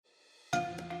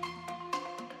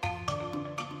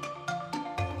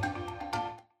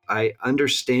I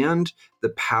understand the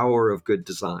power of good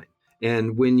design.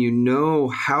 And when you know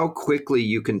how quickly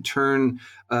you can turn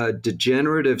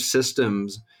degenerative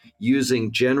systems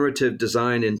using generative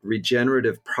design and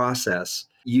regenerative process,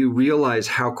 you realize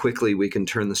how quickly we can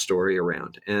turn the story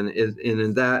around. And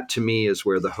in that, to me, is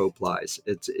where the hope lies.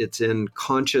 It's in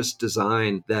conscious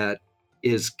design that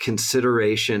is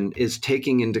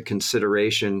taking into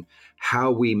consideration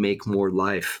how we make more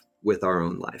life with our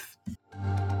own life.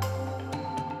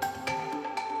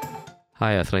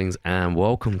 Hi Earthlings, and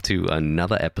welcome to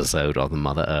another episode of the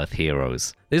Mother Earth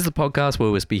Heroes. This is the podcast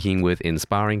where we're speaking with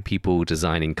inspiring people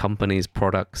designing companies,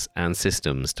 products, and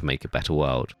systems to make a better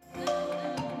world.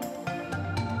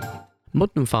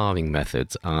 Modern farming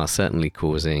methods are certainly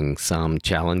causing some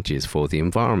challenges for the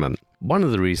environment. One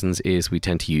of the reasons is we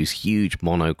tend to use huge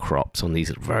monocrops on these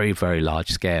very, very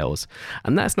large scales,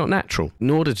 and that's not natural.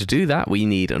 In order to do that, we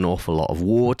need an awful lot of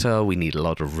water, we need a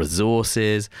lot of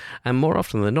resources, and more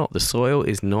often than not, the soil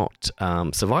is not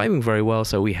surviving very well,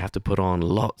 so we have to put on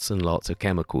lots and lots of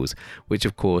chemicals, which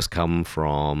of course come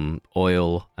from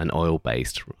oil and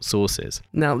oil-based sources.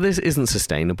 Now, this isn't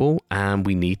sustainable, and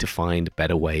we need to find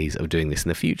better ways of doing this in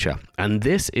the future. And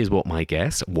this is what my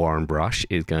guest, Warren Brush,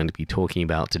 is going to be talking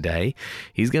about today.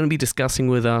 He's going to be discussing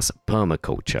with us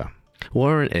permaculture.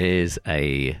 Warren is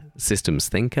a systems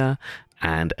thinker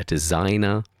and a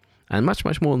designer and much,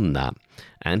 much more than that.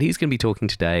 And he's going to be talking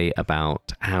today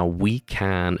about how we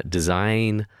can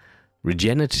design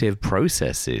regenerative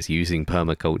processes using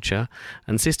permaculture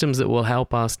and systems that will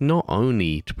help us not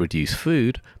only to produce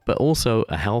food, but also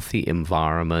a healthy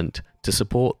environment to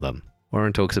support them.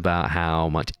 Warren talks about how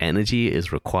much energy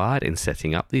is required in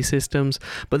setting up these systems,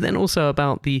 but then also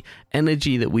about the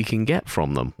energy that we can get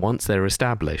from them once they're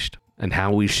established, and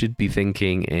how we should be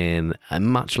thinking in a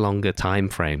much longer time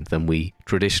frame than we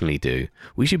traditionally do.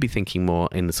 We should be thinking more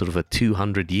in sort of a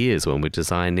 200 years when we're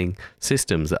designing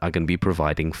systems that are going to be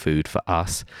providing food for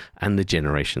us and the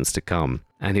generations to come.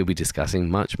 And he'll be discussing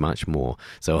much, much more.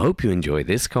 So I hope you enjoy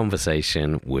this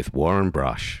conversation with Warren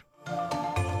Brush.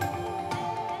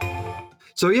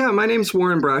 So yeah, my name's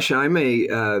Warren Brush. I'm a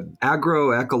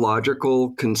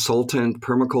agroecological consultant,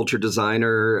 permaculture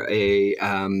designer, a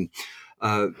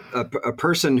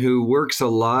person who works a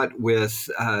lot with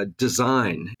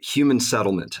design, human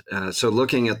settlement. So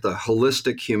looking at the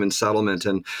holistic human settlement.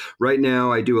 And right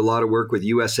now I do a lot of work with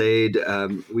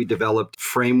USAID. We developed a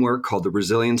framework called the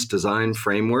Resilience Design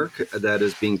Framework that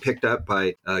is being picked up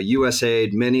by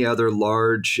USAID, many other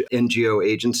large NGO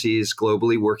agencies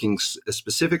globally working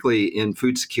specifically in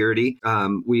food security.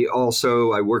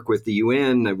 I work with the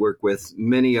UN, I work with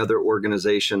many other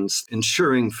organizations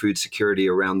ensuring food security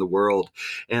around the world.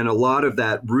 And a lot of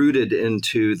that rooted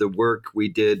into the work we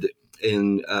did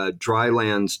in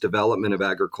drylands development of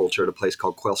agriculture at a place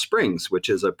called Quail Springs, which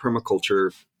is a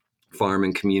permaculture farm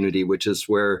and community, which is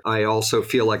where I also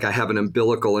feel like I have an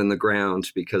umbilical in the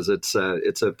ground because it's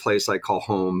a place I call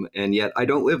home. And yet I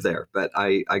don't live there, but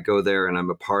I go there and I'm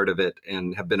a part of it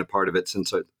and have been a part of it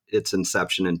since its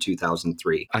inception in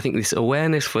 2003. I think this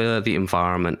awareness for the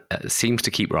environment seems to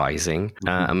keep rising.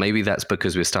 And maybe that's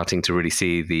because we're starting to really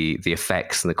see the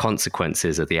effects and the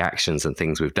consequences of the actions and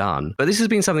things we've done. But this has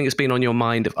been something that's been on your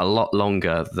mind a lot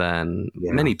longer than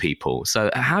many people. So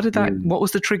how did that, what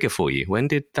was the trigger for you? When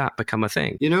did that become a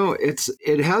thing? You know,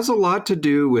 it has a lot to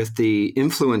do with the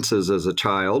influences as a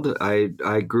child.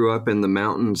 I grew up in the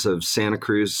mountains of Santa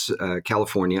Cruz,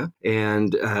 California,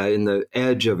 and in the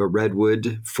edge of a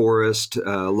redwood forest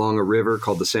along a river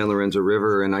called the San Lorenzo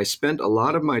River. And I spent a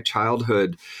lot of my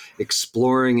childhood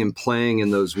exploring and playing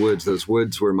in those woods. Those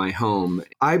woods were my home.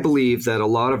 I believe that a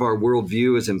lot of our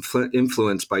worldview is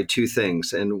influenced by two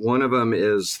things. And one of them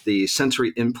is the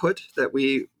sensory input that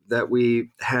we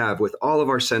have with all of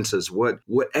our senses,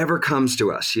 whatever comes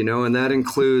to us, and that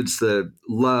includes the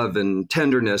love and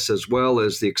tenderness as well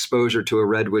as the exposure to a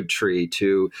redwood tree,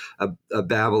 to a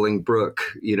babbling brook,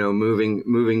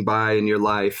 moving by in your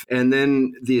life. And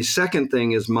then the second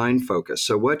thing is mind focus.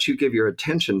 So what you give your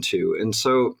attention to. And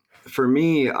so for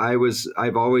me,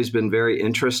 I've always been very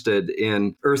interested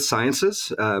in earth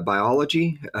sciences,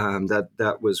 biology.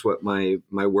 That was what my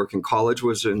work in college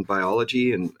was, in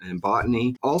biology and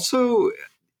botany. Also,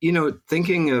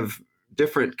 thinking of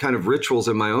different kind of rituals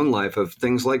in my own life of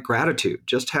things like gratitude,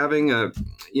 just having a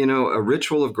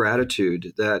ritual of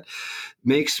gratitude that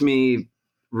makes me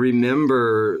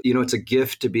remember, it's a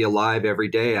gift to be alive every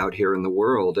day out here in the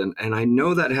world. And I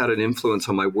know that had an influence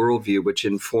on my worldview, which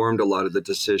informed a lot of the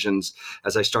decisions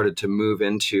as I started to move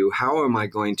into how am I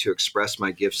going to express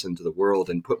my gifts into the world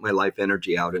and put my life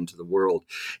energy out into the world?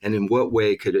 And in what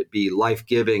way could it be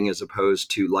life-giving as opposed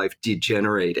to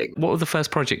life-degenerating? What were the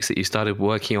first projects that you started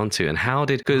working onto, and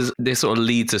because this sort of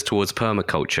leads us towards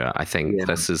permaculture, I think.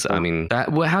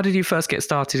 How did you first get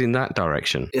started in that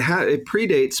direction? It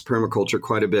predates permaculture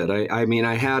quite a bit.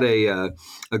 I had a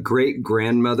great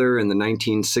grandmother in the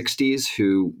 1960s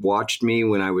who watched me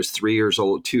when I was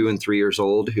 2 and 3 years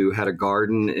old, who had a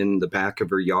garden in the back of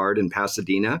her yard in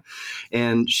Pasadena.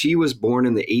 And she was born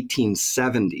in the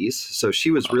 1870s. So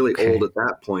she was really old at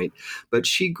that point. But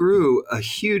she grew a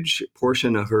huge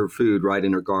portion of her food right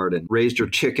in her garden, raised her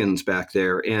chickens back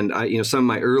there. And some of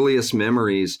my earliest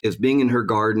memories is being in her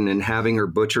garden and having her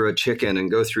butcher a chicken and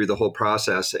go through the whole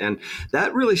process. And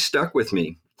that really stuck with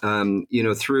me.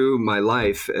 Through my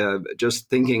life, just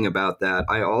thinking about that.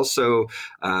 I also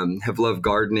have loved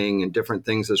gardening and different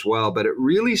things as well, but it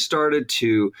really started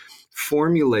to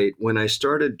formulate when I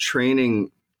started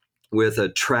training with a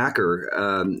tracker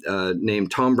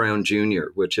named Tom Brown Jr.,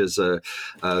 which is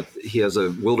he has a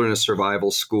wilderness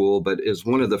survival school, but is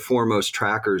one of the foremost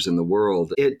trackers in the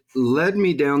world. It led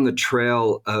me down the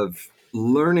trail of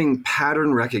learning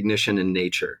pattern recognition in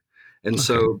nature. And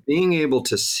so being able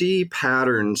to see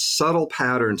patterns, subtle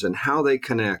patterns, and how they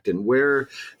connect and where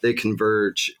they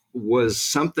converge was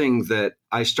something that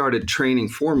I started training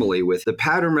formally with. The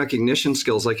pattern recognition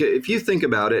skills. Like if you think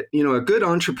about it, a good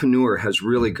entrepreneur has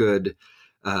really good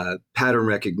pattern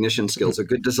recognition skills. A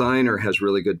good designer has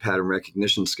really good pattern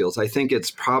recognition skills. I think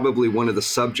it's probably one of the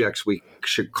subjects we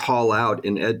should call out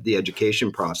in the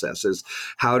education process is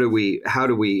how do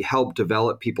we help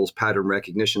develop people's pattern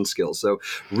recognition skills? So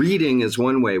reading is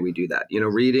one way we do that.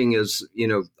 Reading is,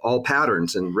 all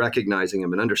patterns and recognizing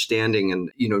them and understanding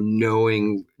and,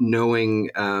 knowing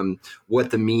what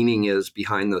the meaning is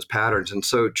behind those patterns. And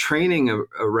so training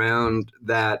around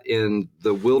that in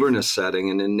the wilderness setting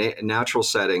and in natural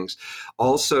settings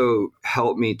also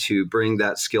helped me to bring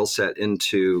that skill set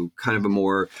into kind of a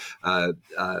more,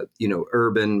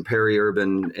 urban,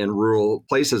 peri-urban, and rural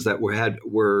places that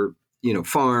were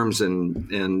farms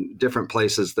and different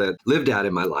places that lived out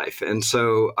in my life. And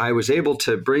so I was able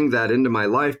to bring that into my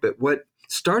life. But what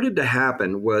started to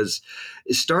happen was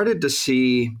I started to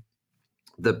see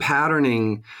the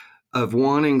patterning of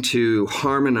wanting to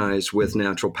harmonize with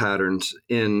natural patterns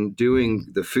in doing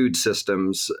the food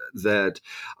systems that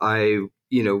I,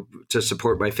 to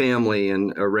support my family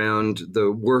and around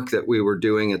the work that we were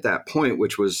doing at that point,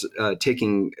 which was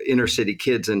taking inner city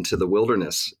kids into the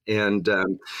wilderness and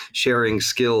sharing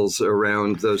skills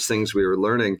around those things we were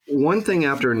learning. One thing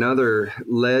after another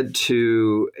led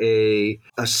to a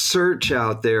search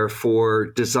out there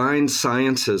for design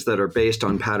sciences that are based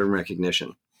on pattern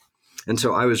recognition. And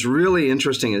so I was really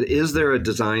interested in, is there a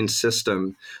design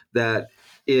system that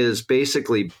is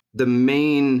basically the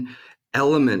main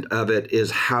element of it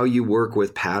is how you work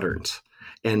with patterns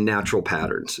and natural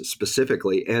patterns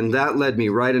specifically. And that led me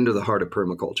right into the heart of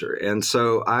permaculture. And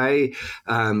so I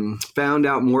found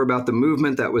out more about the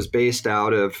movement that was based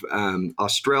out of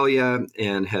Australia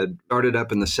and had started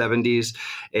up in the 70s.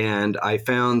 And I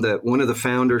found that one of the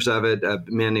founders of it, a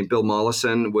man named Bill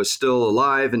Mollison, was still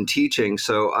alive and teaching.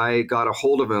 So I got a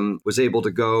hold of him, was able to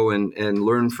go and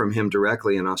learn from him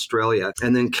directly in Australia,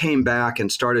 and then came back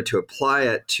and started to apply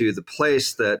it to the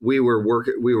place that we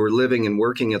were living and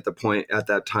working at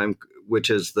that time, which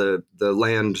is the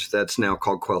land that's now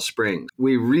called Quail Springs.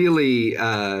 We really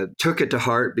took it to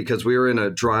heart because we were in a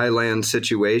dry land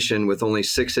situation with only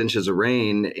 6 inches of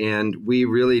rain, and we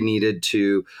really needed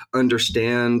to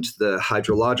understand the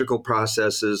hydrological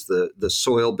processes, the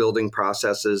soil building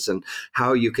processes, and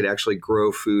how you could actually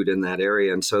grow food in that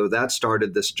area. And so that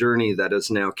started this journey that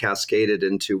is now cascaded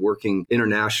into working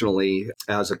internationally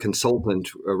as a consultant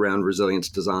around resilience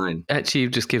design. Actually,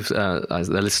 just give the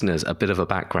listeners a bit of a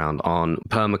background on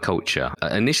permaculture.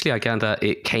 Initially, I gather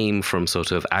it came from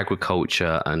sort of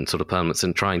agriculture and sort of permanence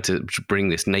and trying to bring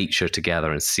this nature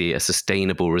together and see a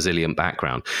sustainable, resilient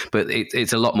background. But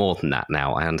it's a lot more than that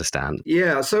now, I understand.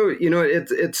 Yeah. So,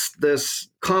 it's this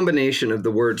combination of the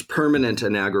words permanent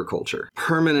and agriculture,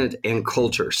 permanent and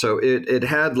culture. So it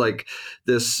had like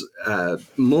this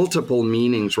multiple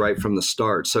meanings right from the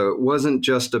start. So it wasn't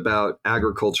just about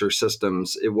agriculture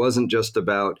systems. It wasn't just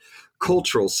about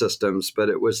cultural systems, but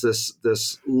it was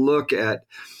this look at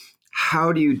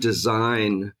how do you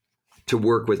design to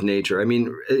work with nature. I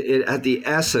mean, at the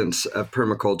essence of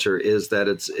permaculture is that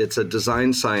it's a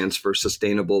design science for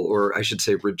sustainable, or I should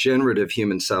say regenerative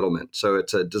human settlement. So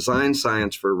it's a design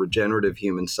science for regenerative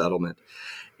human settlement.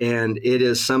 And it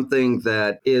is something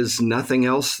that is nothing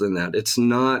else than that. It's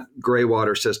not gray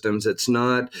water systems. It's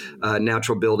not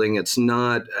natural building. It's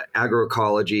not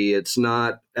agroecology. It's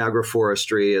not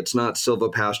agroforestry. It's not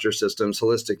silvopasture systems,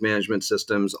 holistic management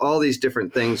systems, all these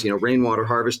different things, rainwater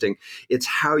harvesting. It's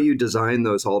how you design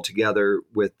those all together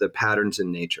with the patterns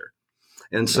in nature.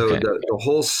 And so Okay. the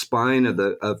whole spine of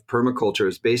permaculture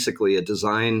is basically a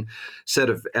design set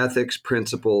of ethics,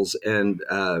 principles, and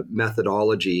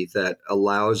methodology that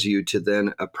allows you to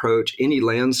then approach any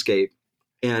landscape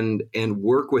and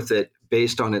work with it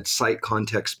based on its site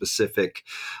context specific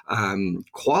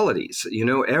qualities.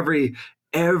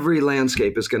 Every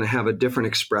landscape is going to have a different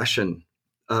expression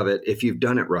of it if you've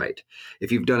done it right,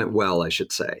 if you've done it well, I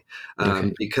should say,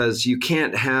 because you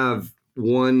can't have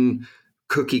one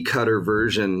cookie cutter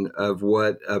version of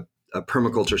what a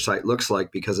permaculture site looks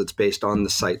like, because it's based on the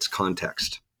site's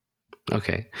context.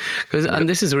 Okay. And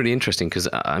this is really interesting because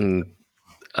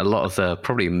a lot of the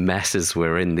probably messes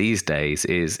we're in these days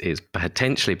is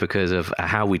potentially because of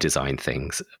how we design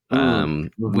things.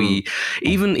 We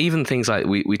even things like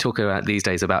we talk about these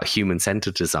days about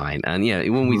human-centered design, and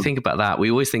when we think about that,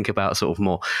 we always think about sort of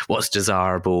more what's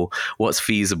desirable, what's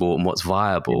feasible, and what's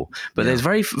viable. But there's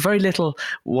very very little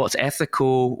what's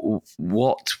ethical,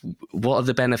 what are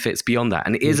the benefits beyond that,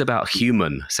 and it is about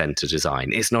human-centered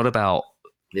design. It's not about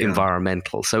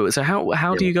environmental. So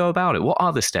how do you go about it? What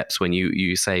are the steps when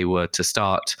you say were to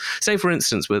start, say for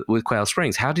instance with Quail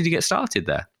Springs? How did you get started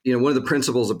there? One of the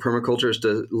principles of permaculture is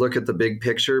to look at the big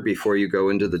picture before you go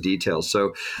into the details.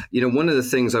 So, one of the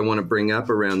things I want to bring up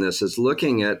around this is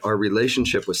looking at our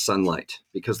relationship with sunlight,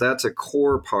 because that's a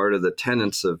core part of the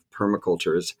tenets of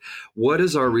permaculture. Is what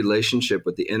is our relationship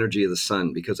with the energy of the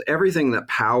sun? Because everything that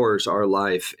powers our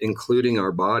life, including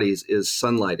our bodies, is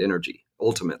sunlight energy.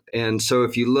 Ultimate. And so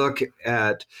if you look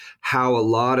at how a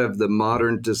lot of the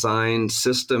modern design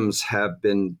systems have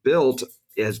been built,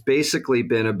 it has basically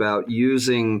been about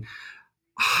using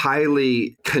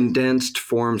highly condensed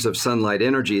forms of sunlight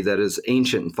energy that is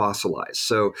ancient and fossilized.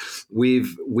 So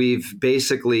we've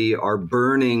basically are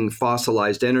burning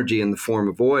fossilized energy in the form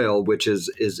of oil, which is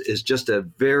just a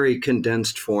very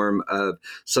condensed form of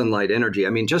sunlight energy. I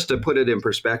mean, just to put it in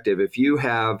perspective,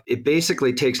 it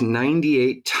basically takes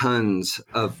 98 tons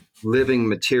of living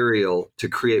material to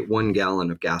create 1 gallon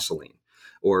of gasoline,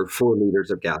 or 4 liters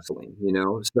of gasoline,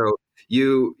 So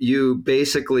you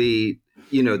basically,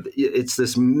 it's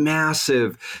this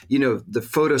massive, the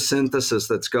photosynthesis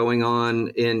that's going on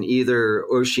in either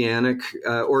oceanic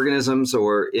organisms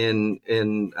or in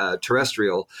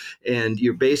terrestrial, and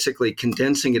you're basically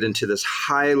condensing it into this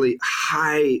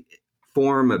high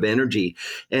form of energy.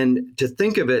 And to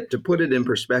think of it, to put it in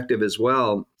perspective as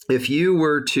well, if you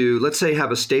were to, let's say,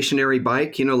 have a stationary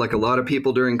bike, like a lot of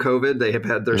people during COVID, they have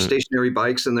had their stationary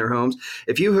bikes in their homes.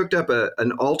 If you hooked up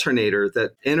an alternator,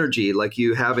 that energy like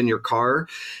you have in your car,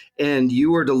 and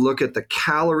you were to look at the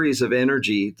calories of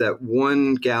energy that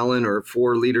 1 gallon or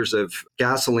 4 liters of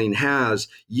gasoline has,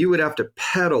 you would have to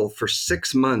pedal for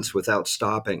 6 months without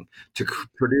stopping to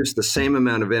produce the same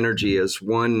amount of energy as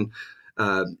 1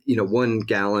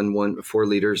 gallon, 4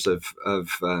 liters of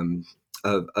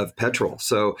petrol.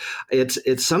 So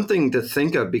it's something to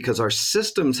think of, because our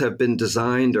systems have been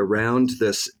designed around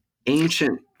this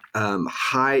ancient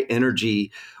high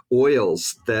energy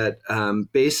oils that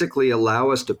basically allow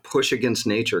us to push against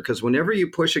nature. Because whenever you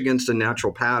push against a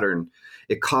natural pattern,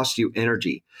 it costs you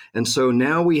energy. And so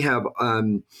now we have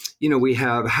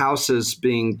houses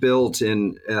being built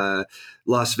in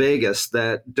Las Vegas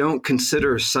that don't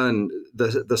consider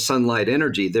the sunlight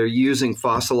energy. They're using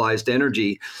fossilized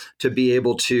energy to be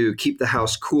able to keep the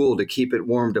house cool, to keep it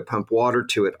warm, to pump water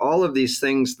to it. All of these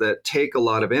things that take a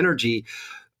lot of energy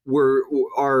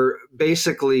are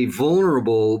basically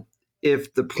vulnerable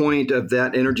if the point of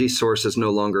that energy source is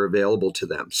no longer available to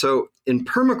them. So in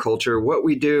permaculture, what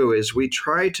we do is we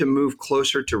try to move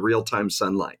closer to real-time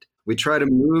sunlight. We try to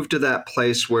move to that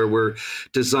place where we're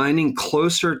designing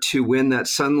closer to when that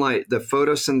sunlight, the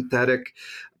photosynthetic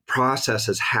process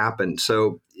has happened.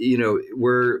 So,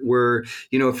 we're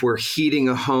if we're heating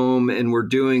a home and we're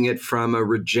doing it from a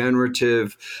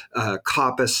regenerative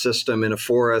coppice system in a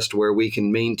forest where we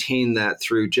can maintain that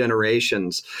through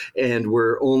generations, and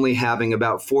we're only having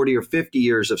about 40 or 50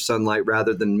 years of sunlight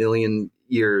rather than million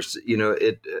years,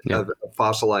 of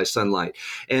fossilized sunlight.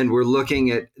 And we're looking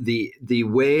at the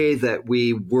way that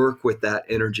we work with that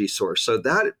energy source. So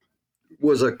that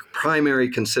was a primary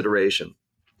consideration.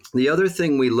 The other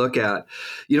thing we look at,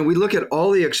 we look at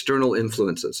all the external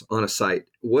influences on a site.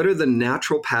 What are the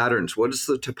natural patterns? What is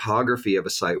the topography of a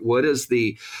site? What is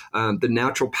the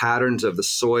natural patterns of the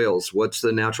soils? What's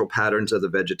the natural patterns of the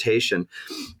vegetation?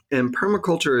 And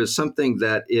permaculture is something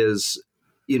that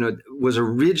was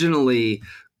originally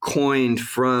coined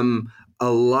from a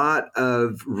lot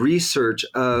of research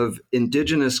of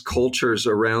indigenous cultures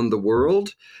around the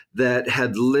world that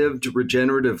had lived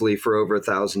regeneratively for over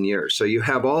 1,000 years. So you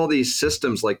have all these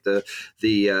systems like the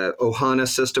Ohana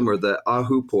system or the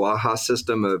Ahupuaha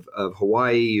system of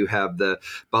Hawaii. You have the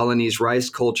Balinese rice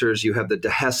cultures. You have the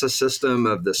Dehesa system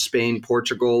of the Spain,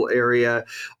 Portugal area.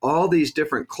 All these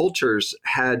different cultures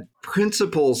had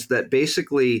principles that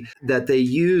they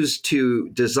used to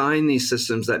design these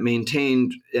systems that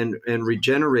maintained and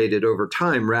regenerated over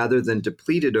time rather than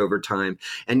depleted over time.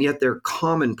 And yet they're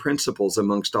common principles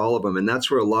amongst all of them. And that's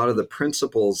where a lot of the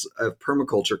principles of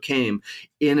permaculture came,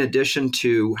 in addition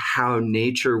to how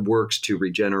nature works to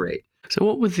regenerate. So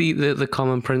what were the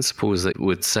common principles that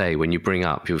would say when you bring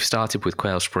up, you've started with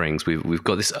Quail Springs, we've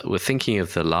got this, we're thinking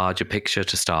of the larger picture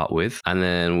to start with, and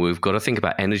then we've got to think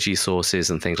about energy sources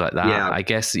and things like that. Yeah. I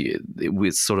guess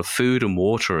with sort of food and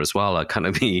water as well are kind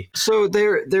of the... So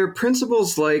they're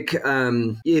principles like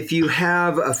if you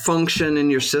have a function in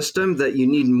your system that you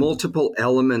need multiple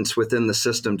elements within the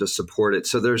system to support it.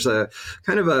 So there's a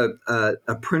kind of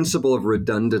a principle of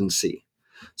redundancy.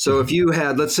 So if you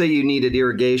had, let's say you needed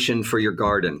irrigation for your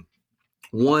garden,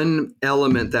 one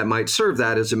element that might serve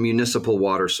that is a municipal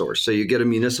water source. So you get a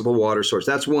municipal water source.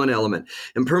 That's one element.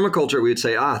 In permaculture, we'd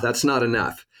say, that's not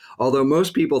enough. Although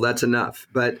most people, that's enough.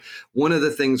 But one of the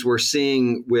things we're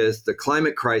seeing with the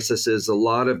climate crisis is a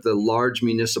lot of the large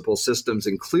municipal systems,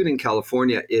 including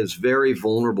California, is very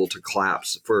vulnerable to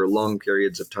collapse for long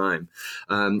periods of time.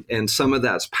 And some of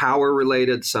that's power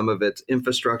related, some of it's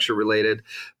infrastructure related,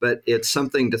 but it's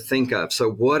something to think of. So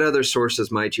what other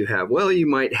sources might you have? Well, you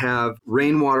might have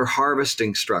rainwater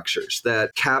harvesting structures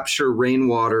that capture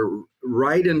rainwater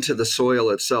right into the soil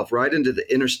itself, right into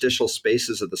the interstitial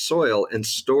spaces of the soil, and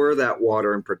store that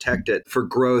water and protect it for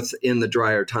growth in the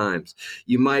drier times.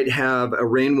 You might have a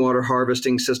rainwater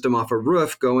harvesting system off a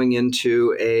roof going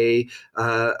into a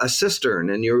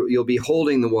cistern, and you'll be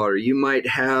holding the water. You might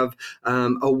have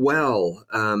a well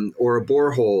or a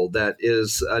borehole that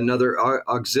is another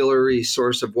auxiliary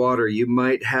source of water. You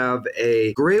might have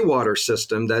a gray water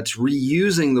system that's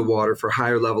reusing the water for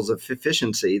higher levels of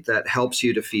efficiency that helps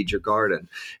you to feed your garden.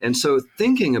 And so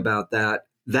thinking about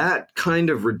that kind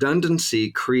of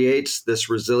redundancy creates this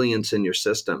resilience in your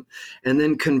system. And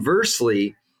then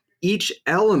conversely, each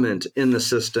element in the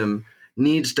system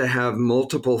needs to have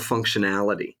multiple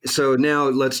functionality. So now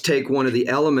let's take one of the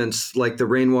elements like the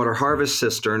rainwater harvest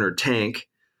cistern or tank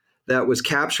that was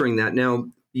capturing that. Now,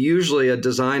 usually a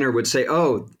designer would say,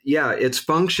 its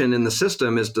function in the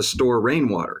system is to store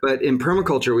rainwater. But in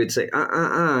permaculture, we'd say,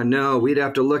 no, we'd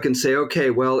have to look and say,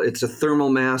 okay, well, it's a thermal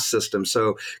mass system.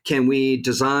 So can we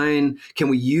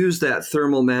use that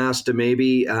thermal mass to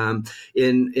maybe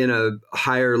in a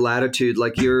higher latitude,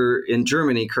 like you're in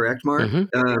Germany, correct, Mark?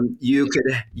 Mm-hmm.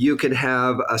 You could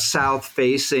have a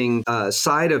south-facing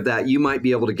side of that. You might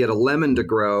be able to get a lemon to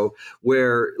grow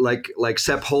where like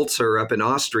Sepp Holzer up in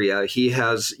Austria, he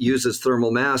uses thermal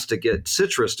mass to get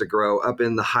citrus to grow up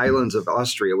in the highlands of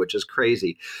Austria, which is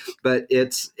crazy. But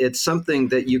it's something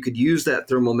that you could use that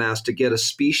thermal mass to get a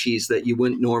species that you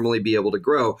wouldn't normally be able to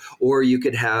grow, or you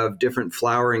could have different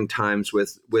flowering times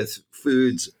with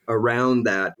foods around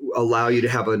that allow you to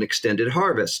have an extended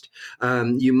harvest.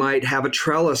 You might have a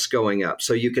trellis going up,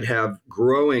 so you could have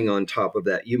growing on top of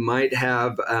that. You might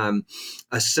have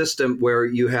a system where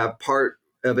you have part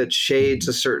of it shades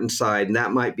a certain side, and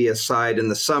that might be a side in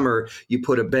the summer you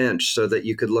put a bench so that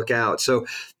you could look out. So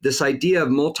this idea of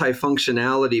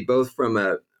multifunctionality, both from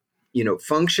a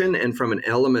function and from an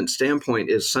element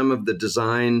standpoint, is some of the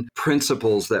design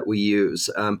principles that we use.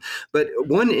 But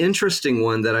one interesting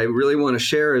one that I really want to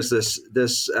share is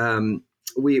this.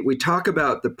 We talk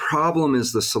about the problem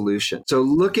is the solution. So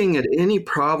looking at any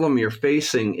problem you're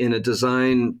facing in a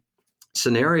design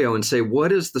scenario and say,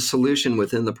 what is the solution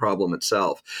within the problem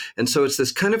itself? And so it's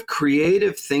this kind of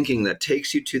creative thinking that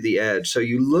takes you to the edge. So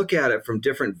you look at it from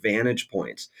different vantage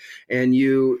points, and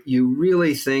you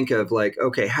really think of like,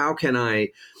 okay, how can I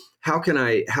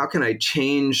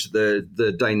change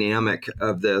the dynamic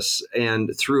of this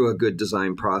and through a good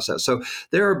design process? So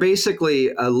there are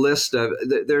basically a list of,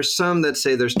 there's some that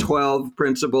say there's 12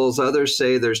 principles, others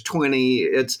say there's 20.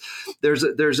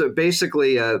 There's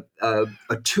basically a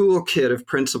toolkit of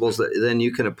principles that then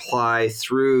you can apply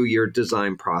through your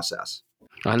design process.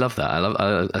 I love that.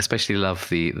 I especially love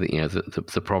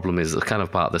the problem is kind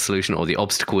of part of the solution, or the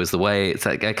obstacle is the way. It's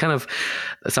like I kind of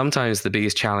sometimes the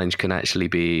biggest challenge can actually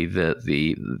be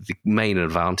the main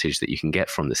advantage that you can get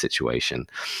from the situation.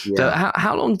 So Yeah.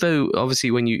 how long though? Obviously,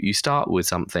 when you start with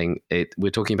something,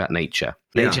 we're talking about nature.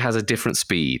 Yeah. Nature has a different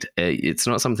speed. It's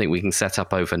not something we can set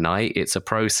up overnight. It's a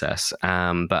process.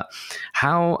 But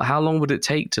how long would it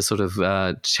take to sort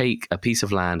of take a piece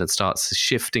of land and start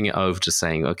shifting it over to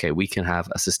saying, okay, we can have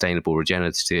a sustainable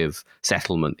regenerative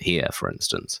settlement here, for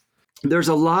instance? There's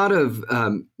a lot of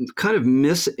kind of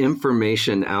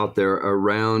misinformation out there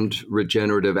around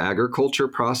regenerative agriculture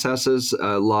processes.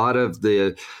 A lot of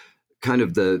the kind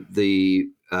of the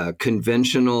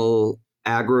conventional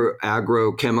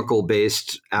agrochemical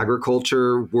based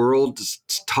agriculture world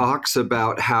talks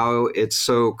about how it's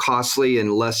so costly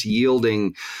and less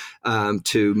yielding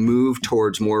to move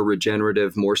towards more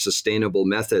regenerative, more sustainable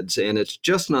methods. And it's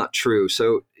just not true.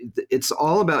 So it's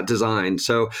all about design.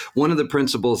 So one of the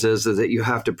principles is that you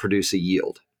have to produce a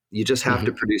yield. You just have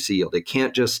to produce a yield. It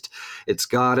can't just, it's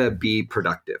got to be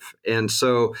productive. And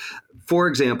so, for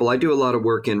example, I do a lot of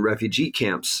work in refugee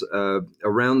camps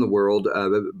around the world,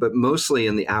 but mostly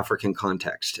in the African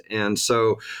context. And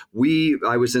so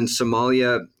I was in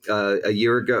Somalia a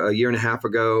year and a half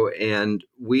ago, and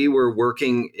we were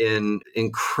working in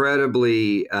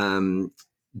incredibly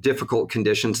difficult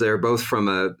conditions there, both from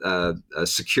a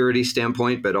security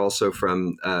standpoint, but also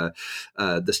from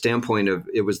the standpoint of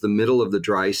it was the middle of the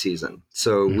dry season.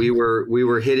 So we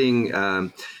were hitting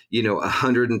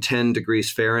 110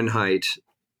 degrees Fahrenheit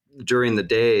during the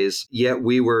days, yet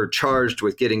we were charged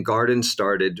with getting gardens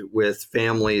started with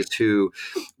families who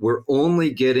were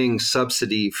only getting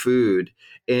subsidy food,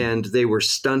 and they were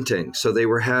stunting. So they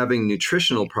were having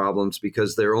nutritional problems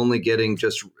because they're only getting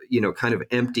just, kind of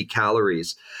empty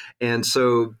calories. And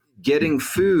so getting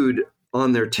food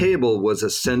on their table was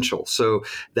essential. So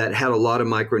that had a lot of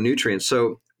micronutrients.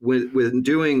 So with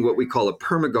doing what we call a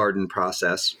permagarden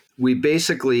process, we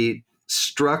basically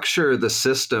structure the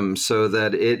system so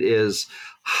that it is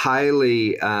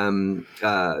highly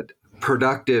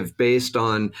productive based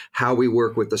on how we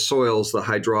work with the soils, the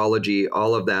hydrology,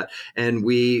 all of that. And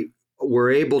we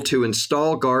were able to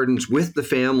install gardens with the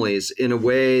families in a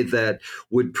way that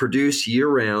would produce year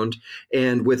round.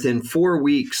 And within 4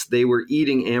 weeks, they were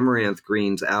eating amaranth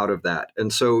greens out of that.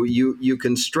 And so you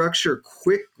can structure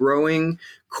quick growing,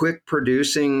 quick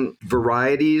producing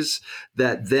varieties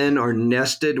that then are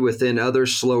nested within other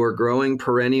slower growing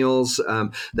perennials.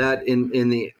 That in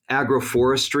the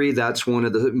agroforestry, that's one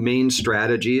of the main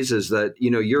strategies, is that,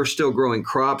 you're still growing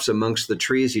crops amongst the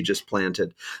trees you just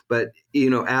planted. But,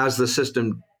 as the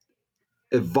system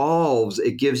evolves,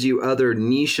 it gives you other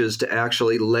niches to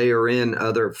actually layer in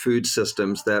other food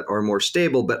systems that are more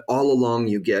stable, but all along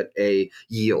you get a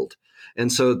yield.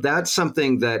 And so that's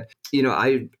something that,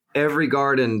 every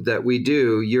garden that we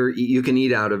do, you can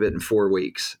eat out of it in 4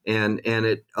 weeks. And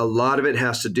a lot of it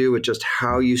has to do with just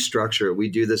how you structure it. We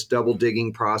do this double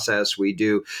digging process. We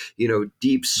do,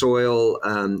 deep soil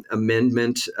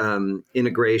amendment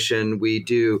integration. We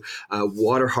do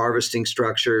water harvesting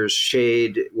structures,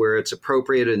 shade where it's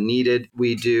appropriate and needed.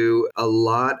 We do a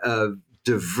lot of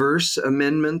diverse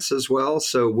amendments as well.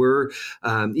 So we're,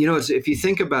 if you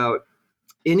think about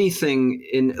anything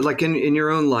in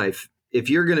your own life, if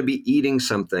you're going to be eating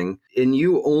something and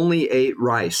you only ate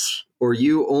rice or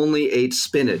you only ate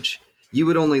spinach, you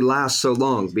would only last so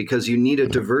long because you need a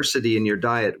diversity in your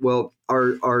diet. Well,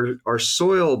 our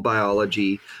soil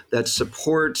biology that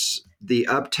supports the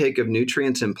uptake of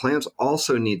nutrients in plants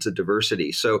also needs a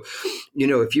diversity. So,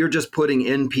 if you're just putting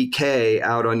NPK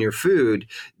out on your food,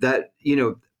 that,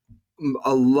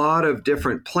 a lot of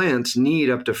different plants need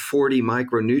up to 40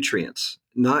 micronutrients,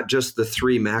 not just the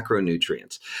 3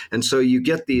 macronutrients. And so you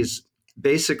get these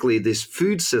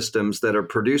food systems that are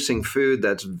producing food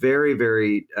that's very,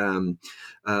 very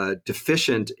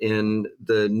deficient in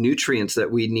the nutrients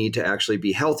that we need to actually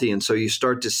be healthy. And so you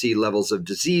start to see levels of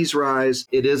disease rise.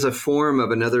 It is a form of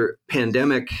another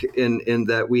pandemic in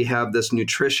that we have this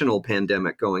nutritional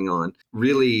pandemic going on,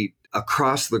 really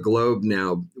across the globe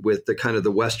now, with the kind of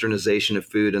the westernization of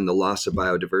food and the loss of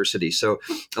biodiversity. So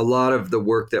a lot of the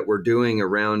work that we're doing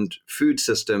around food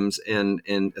systems and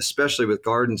especially with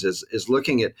gardens is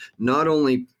looking at not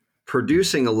only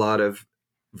producing a lot of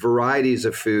varieties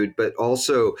of food, but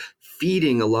also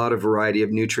feeding a lot of variety of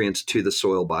nutrients to the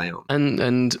soil biome.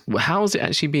 And how's it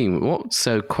actually been?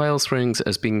 So Quail Springs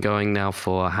has been going now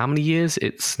for how many years?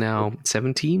 It's now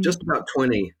 17? Just about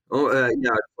 20. Oh, yeah,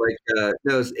 it's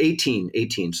no, it's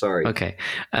 18, sorry. Okay.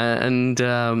 And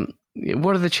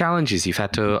What are the challenges you've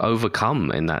had to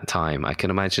overcome in that time? I can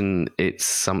imagine it's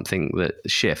something that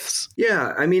shifts.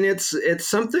 Yeah, I mean it's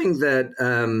something that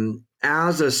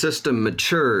as a system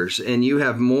matures and you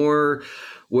have more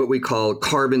what we call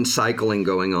carbon cycling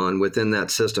going on within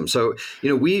that system. So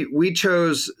we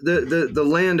chose the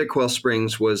land at Quail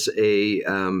Springs was a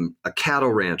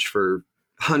cattle ranch for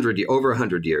over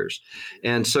 100 years.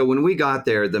 And so when we got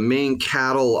there, the main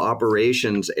cattle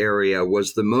operations area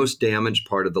was the most damaged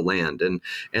part of the land. And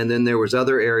then there was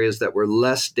other areas that were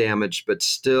less damaged, but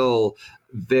still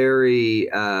very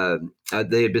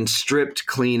they had been stripped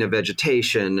clean of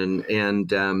vegetation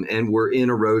and were in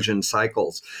erosion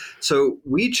cycles. So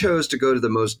we chose to go to the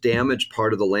most damaged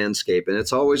part of the landscape, and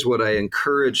it's always what I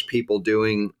encourage people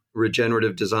doing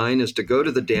regenerative design is to go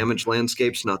to the damaged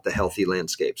landscapes, not the healthy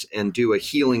landscapes, and do a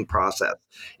healing process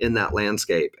in that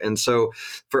landscape. And so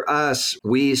for us,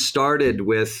 we started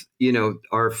with,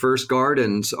 our first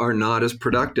gardens are not as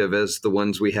productive as the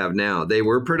ones we have now. They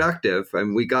were productive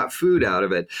and we got food out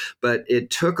of it, but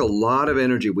it took a lot of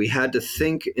energy. We had to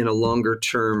think in a longer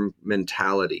term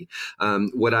mentality.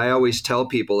 What I always tell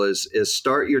people is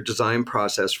start your design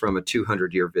process from a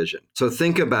 200-year vision. So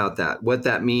think about that, what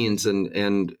that means, and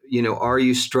are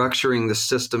you structuring the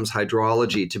system's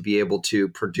hydrology to be able to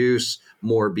produce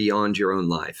more beyond your own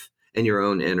life and your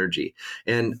own energy?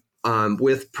 And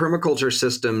with permaculture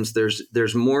systems,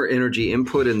 there's more energy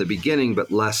input in the beginning, but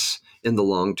less in the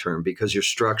long term because you're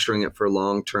structuring it for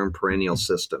long-term perennial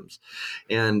systems.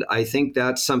 And I think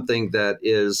that's something that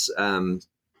is an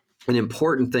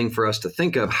important thing for us to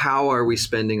think of. How are we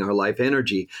spending our life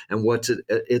energy and what's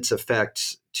its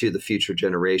effects to the future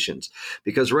generations?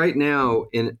 Because right now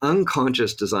in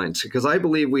unconscious designs, because I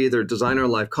believe we either design our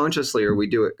life consciously or we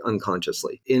do it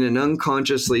unconsciously. In an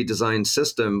unconsciously designed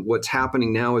system, what's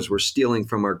happening now is we're stealing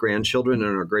from our grandchildren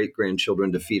and our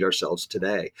great-grandchildren to feed ourselves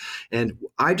today. And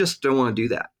I just don't want to do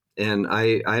that. And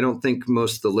I don't think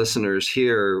most of the listeners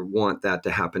here want that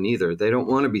to happen either. They don't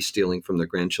want to be stealing from their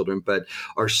grandchildren, but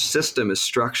our system is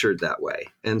structured that way.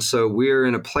 And so we're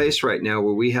in a place right now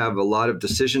where we have a lot of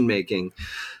decision making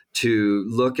to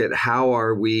look at how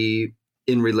are we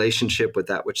in relationship with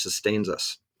that which sustains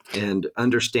us and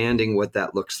understanding what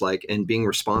that looks like and being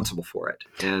responsible for it.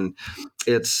 And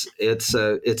it's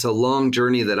a long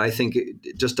journey that I think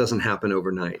it just doesn't happen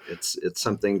overnight. It's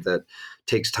something that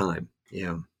takes time.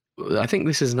 Yeah. I think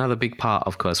this is another big part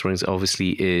of Quail Springs,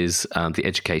 obviously, is the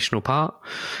educational part,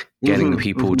 getting the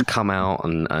people to come out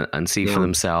and see for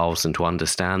themselves and to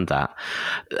understand that.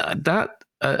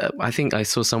 I think I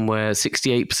saw somewhere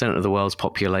 68% of the world's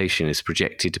population is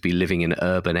projected to be living in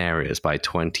urban areas by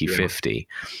 2050.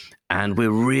 Yeah. And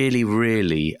we're really,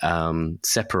 really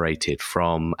separated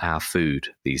from our food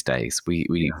these days.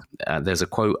 There's a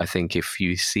quote, I think, if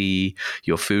you see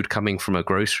your food coming from a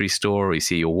grocery store or you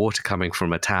see your water coming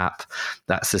from a tap,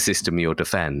 that's the system you'll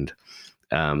defend.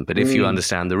 But if you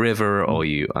understand the river or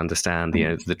you understand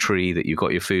the tree that you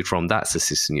got your food from, that's the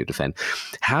system you defend.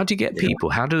 How do you get people?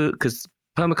 Because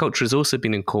permaculture has also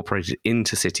been incorporated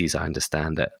into cities, I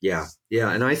understand it. Yeah.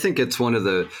 And I think it's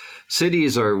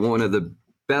cities are one of the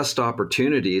best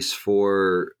opportunities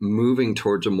for moving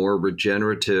towards a more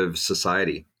regenerative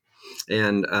society.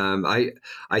 And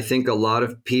I think a lot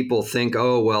of people think,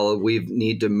 oh, well, we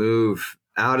need to move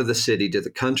out of the city to the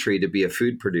country to be a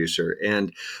food producer.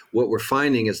 And what we're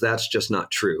finding is that's just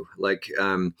not true. Like,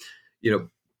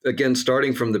 again,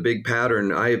 starting from the big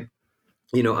pattern,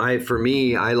 for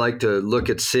me, I like to look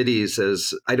at cities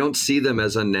as, I don't see them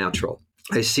as unnatural.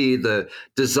 I see the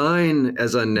design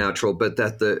as unnatural, but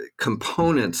that the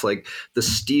components like the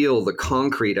steel, the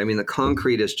concrete, the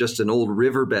concrete is just an old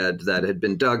riverbed that had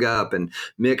been dug up and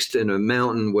mixed in a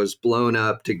mountain, was blown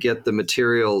up to get the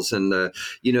materials. And the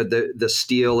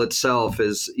steel itself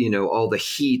is, all the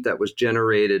heat that was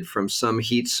generated from some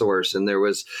heat source. And there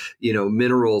was,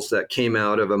 minerals that came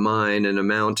out of a mine and a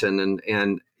mountain,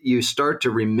 and you start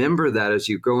to remember that as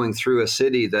you're going through a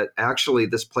city that actually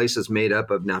this place is made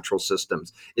up of natural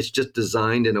systems. It's just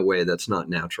designed in a way that's not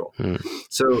natural.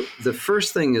 So the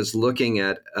first thing is looking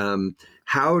at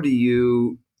how do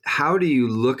you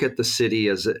look at the city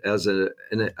as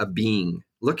a being,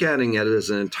 look at it as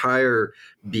an entire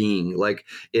being, like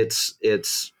it's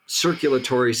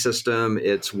circulatory system,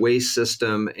 its waste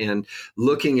system, and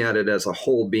looking at it as a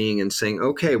whole being and saying,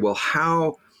 okay, well,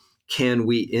 how can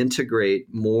we integrate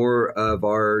more of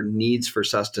our needs for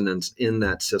sustenance in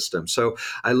that system? So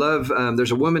I love,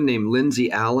 there's a woman named Lindsay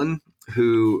Allen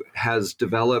who has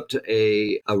developed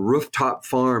a rooftop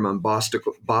farm on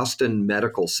Boston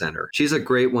Medical Center. She's a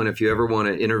great one if you ever want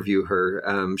to interview her.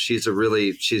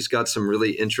 She's got some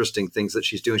really interesting things that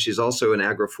she's doing. She's also an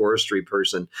agroforestry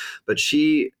person, but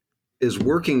she is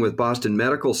working with Boston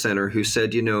Medical Center, who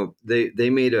said, they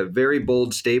made a very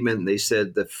bold statement. They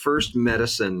said the first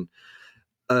medicine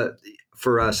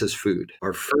for us is food.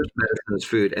 Our first medicine is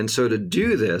food. And so to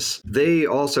do this, they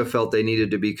also felt they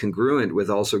needed to be congruent with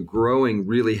also growing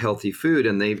really healthy food.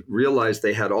 And they realized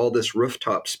they had all this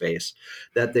rooftop space,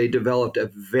 that they developed a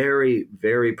very,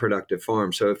 very productive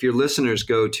farm. So if your listeners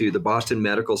go to the Boston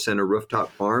Medical Center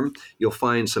rooftop farm, you'll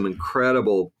find some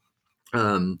incredible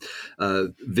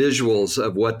visuals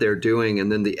of what they're doing,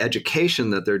 and then the education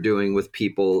that they're doing with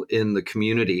people in the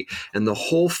community. And the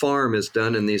whole farm is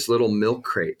done in these little milk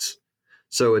crates.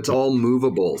 So it's all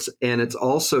movables, and it's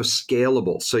also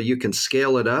scalable. So you can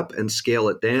scale it up and scale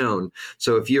it down.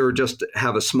 So if you're just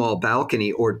have a small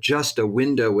balcony or just a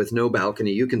window with no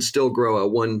balcony, you can still grow a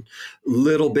one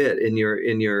little bit in your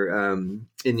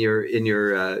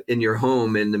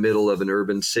home in the middle of an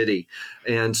urban city.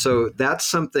 And so that's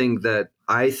something that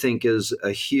I think is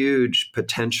a huge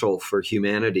potential for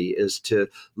humanity, is to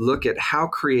look at how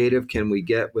creative can we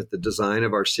get with the design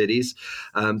of our cities.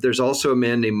 There's also a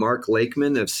man named Mark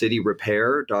Lakeman of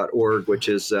cityrepair.org, which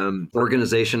is an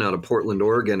organization out of Portland,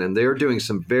 Oregon, and they're doing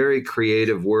some very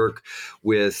creative work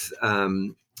with how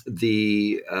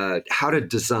to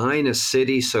design a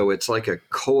city so it's like a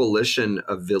coalition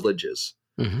of villages.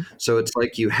 Mm-hmm. So it's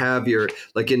like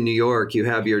like in New York, you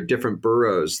have your different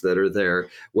boroughs that are there.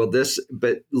 Well,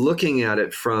 but looking at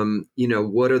it from,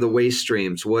 what are the waste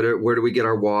streams? Where do we get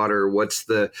our water? What's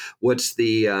the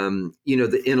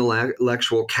the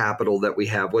intellectual capital that we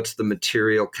have? What's the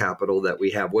material capital that we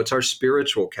have? What's our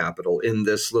spiritual capital in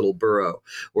this little borough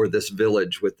or this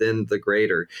village within the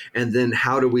greater? And then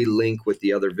how do we link with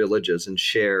the other villages and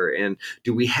share? And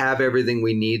do we have everything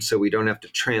we need so we don't have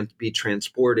to be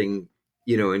transporting,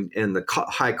 and the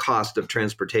high cost of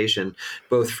transportation,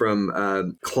 both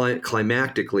from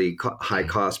climatically high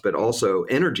cost, but also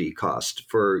energy cost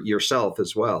for yourself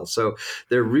as well. So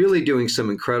they're really doing some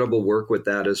incredible work with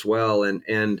that as well,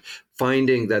 and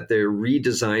finding that they're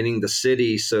redesigning the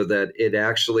city so that it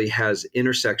actually has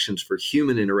intersections for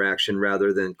human interaction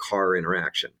rather than car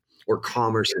interaction or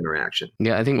commerce interaction.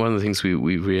 Yeah, I think one of the things we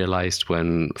realized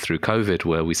through COVID,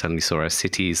 where we suddenly saw our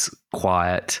cities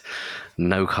quiet,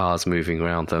 no cars moving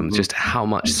around them, mm-hmm. just how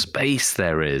much space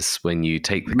there is when you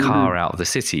take the car out of the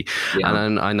city. Yeah.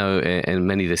 And I know in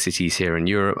many of the cities here in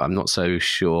Europe, I'm not so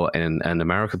sure in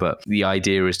America, but the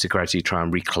idea is to gradually try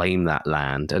and reclaim that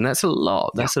land. And that's a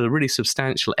lot. That's a really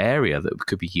substantial area that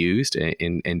could be used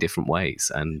in different ways.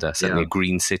 And certainly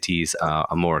green cities are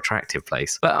a more attractive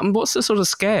place. But what's the sort of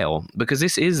scale? Because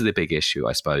this is the big issue,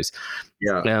 I suppose.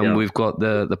 We've got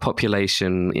the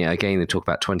population, again, they talk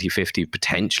about 2050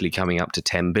 potentially coming up to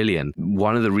 10 billion.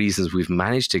 One of the reasons we've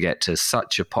managed to get to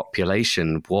such a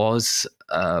population was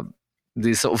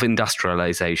the sort of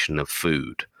industrialization of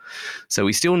food. So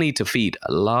we still need to feed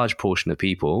a large portion of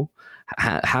people.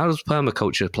 How does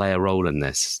permaculture play a role in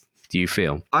this, do you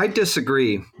feel? I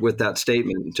disagree with that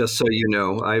statement, just so you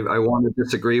know. I want to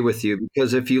disagree with you,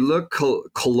 because if you look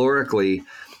calorically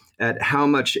at how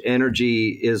much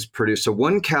energy is produced. So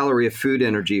 1 calorie of food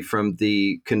energy from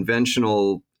the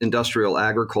conventional industrial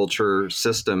agriculture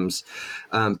systems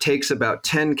takes about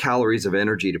 10 calories of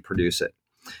energy to produce it.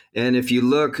 And if you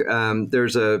look,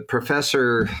 there's a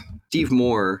professor, Steve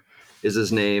Moore is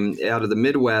his name, out of the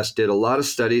Midwest, did a lot of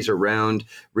studies around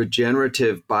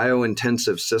regenerative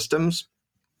biointensive systems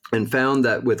and found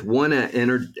that with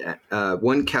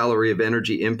 1 calorie of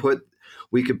energy input,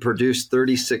 we could produce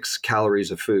 36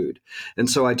 calories of food. And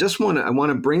so I want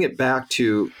to bring it back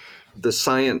to the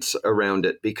science around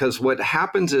it, because what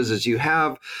happens is you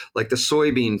have like the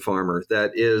soybean farmer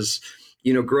that is,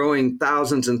 growing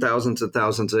thousands and thousands and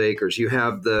thousands of acres. You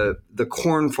have the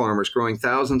corn farmers growing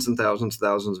thousands and thousands and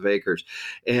thousands of acres.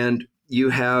 And you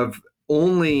have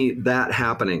only that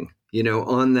happening,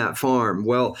 on that farm.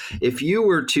 Well, if you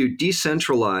were to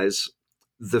decentralize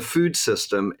the food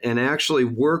system and actually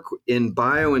work in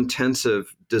biointensive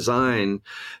design,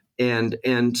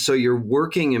 and so you're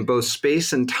working in both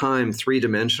space and time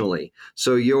three-dimensionally.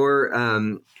 So you're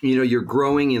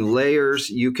growing in layers.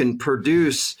 You can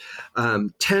produce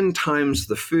 10 times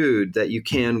the food that you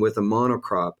can with a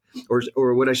monocrop,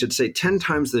 or what I should say, 10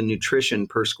 times the nutrition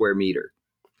per square meter.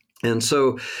 And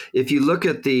so if you look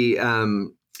at the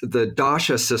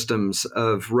dasha systems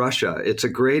of Russia, it's a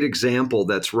great example.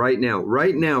 That's right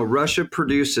now, Russia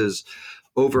produces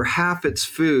over half its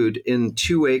food in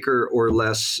 2 acre or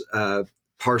less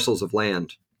parcels of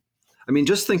land. I mean,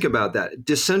 just think about that.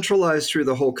 Decentralized through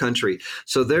the whole country.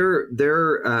 So their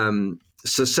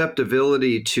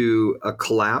susceptibility to a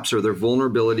collapse, or their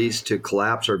vulnerabilities to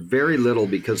collapse, are very little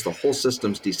because the whole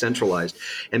system's decentralized.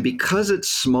 And because it's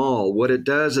small, what it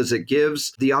does is it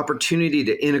gives the opportunity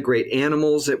to integrate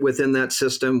animals within that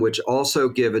system, which also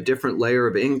give a different layer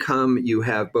of income. You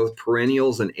have both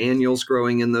perennials and annuals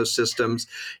growing in those systems.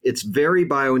 It's very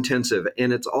biointensive,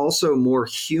 and it's also more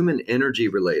human energy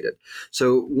related.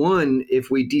 So one,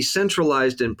 if we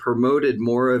decentralized and promoted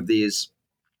more of these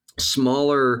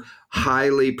smaller,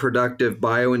 highly productive,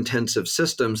 biointensive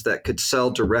systems that could sell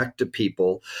direct to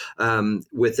people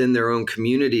within their own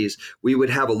communities, we would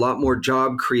have a lot more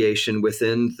job creation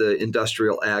within the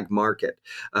industrial ag market.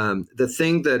 The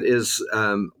thing that is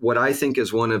what I think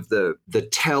is one of the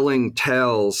telling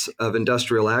tales of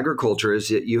industrial agriculture is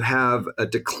that you have a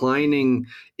declining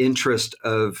interest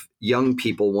of young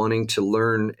people wanting to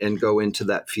learn and go into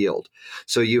that field.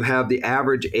 So you have the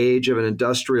average age of an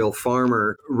industrial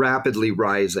farmer rapidly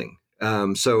rising.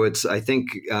 So it's, I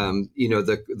think,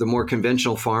 the more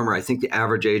conventional farmer, I think the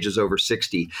average age is over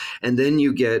 60. And then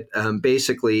you get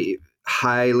basically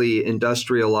highly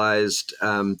industrialized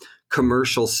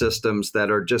commercial systems that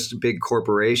are just big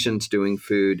corporations doing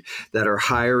food, that are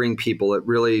hiring people at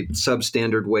really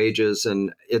substandard wages.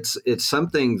 And it's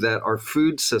something that our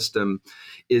food system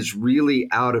is really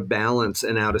out of balance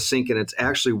and out of sync. And it's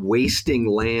actually wasting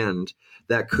land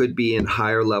that could be in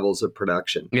higher levels of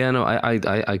production. Yeah, no, I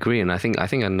agree, and I think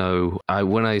I know.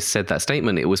 When I said that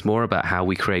statement, it was more about how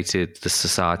we created the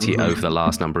society over the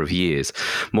last number of years.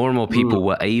 More and more people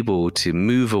were able to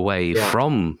move away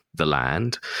from the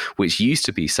land, which used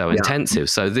to be so intensive.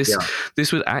 So this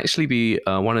would actually be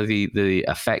one of the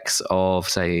effects of,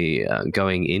 say,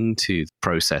 going into the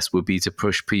process would be to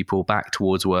push people back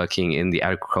towards working in the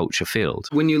agriculture field.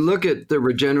 When you look at the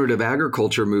regenerative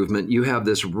agriculture movement, you have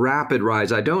this rapid rise.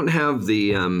 I don't have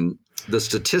the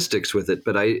statistics with it,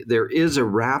 but there is a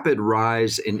rapid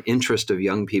rise in interest of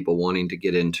young people wanting to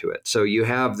get into it. So you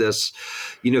have this,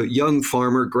 young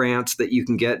farmer grants that you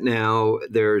can get now.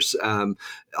 There's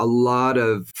a lot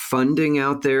of funding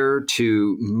out there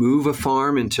to move a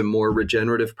farm into more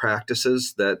regenerative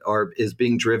practices that is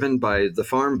being driven by the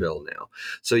Farm Bill now.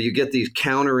 So you get these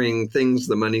countering things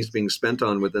the money's being spent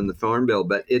on within the Farm Bill,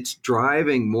 but it's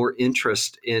driving more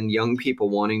interest in young people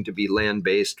wanting to be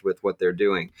land-based with what they're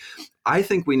doing. I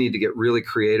think we need to get really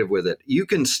creative with it. You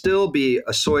can still be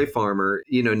a soy farmer,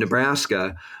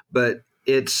 Nebraska, but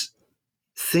it's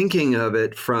thinking of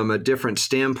it from a different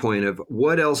standpoint of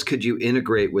what else could you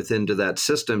integrate into that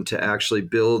system to actually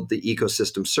build the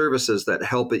ecosystem services that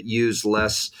help it use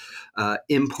less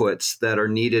inputs that are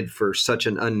needed for such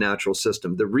an unnatural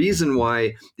system. The reason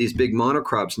why these big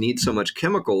monocrops need so much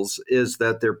chemicals is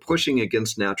that they're pushing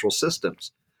against natural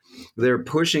systems. They're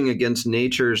pushing against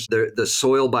nature's, the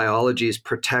soil biology's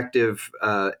protective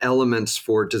elements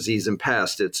for disease and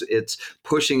pest. It's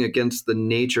pushing against the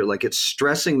nature, like it's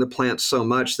stressing the plants so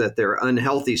much that they're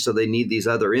unhealthy, so they need these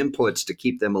other inputs to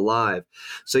keep them alive.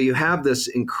 So you have this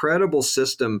incredible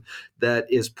system that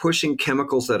is pushing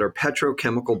chemicals that are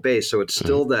petrochemical based. So it's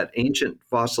still that ancient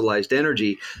fossilized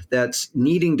energy that's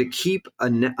needing to keep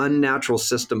an unnatural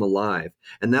system alive.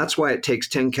 And that's why it takes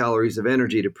 10 calories of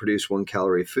energy to produce 1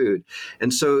 calorie of food.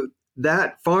 And so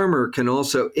that farmer can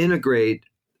also integrate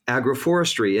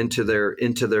agroforestry into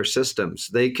their systems.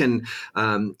 They can,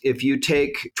 if you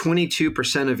take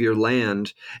 22% of your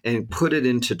land and put it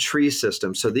into tree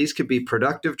systems, so these could be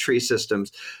productive tree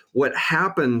systems, what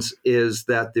happens is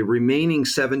that the remaining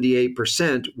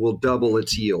 78% will double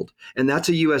its yield. And that's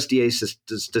a USDA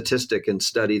statistic and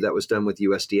study that was done with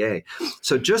USDA.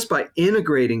 So just by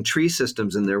integrating tree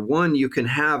systems in there, one, you can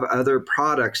have other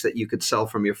products that you could sell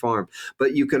from your farm,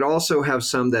 but you could also have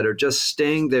some that are just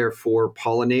staying there for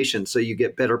pollination. So you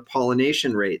get better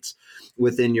pollination rates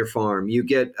within your farm. You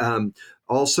get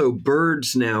also,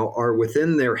 birds now are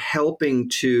within there helping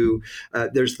to,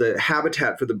 there's the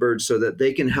habitat for the birds so that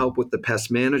they can help with the pest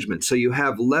management. So you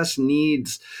have less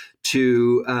needs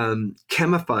to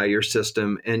chemify your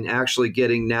system and actually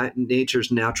getting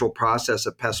nature's natural process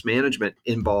of pest management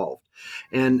involved.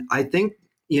 And I think,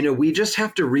 we just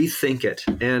have to rethink it.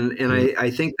 And I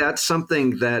think that's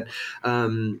something that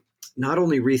not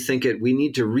only rethink it, we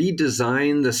need to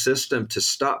redesign the system to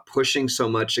stop pushing so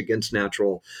much against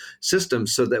natural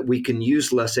systems so that we can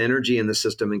use less energy in the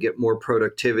system and get more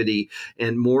productivity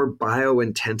and more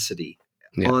biointensity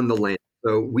on the land.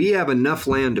 So we have enough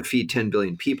land to feed 10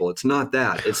 billion people. It's not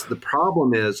that. It's the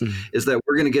problem is that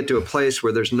we're going to get to a place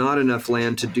where there's not enough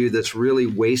land to do this really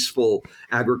wasteful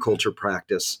agriculture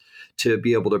practice to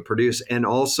be able to produce. And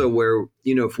also where,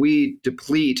 if we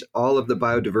deplete all of the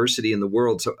biodiversity in the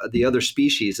world, so the other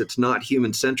species, it's not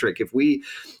human centric. If we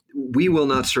will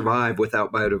not survive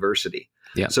without biodiversity.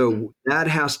 Yeah. So that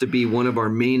has to be one of our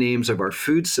main aims of our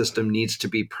food system, needs to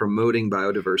be promoting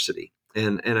biodiversity.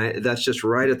 And that's just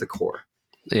right at the core.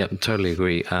 Yeah, totally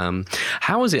agree.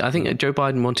 How is it? I think Joe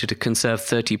Biden wanted to conserve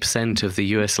 30% of the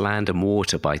US land and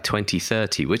water by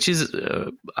 2030, which is,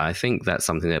 I think that's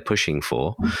something they're pushing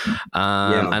for.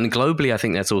 And globally, I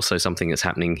think that's also something that's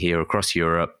happening here across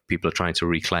Europe. People are trying to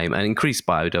reclaim and increase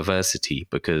biodiversity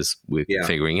because we're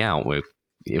figuring out we're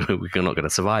not going to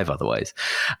survive otherwise.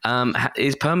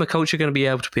 Is permaculture going to be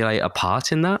able to play a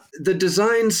part in that? The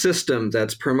design system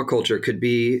that's permaculture could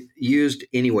be used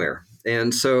anywhere.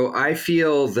 And so I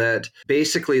feel that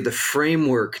basically the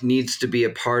framework needs to be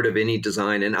a part of any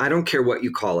design. And I don't care what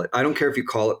you call it. I don't care if you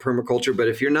call it permaculture, but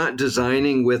if you're not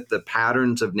designing with the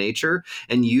patterns of nature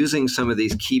and using some of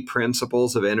these key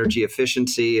principles of energy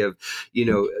efficiency, of,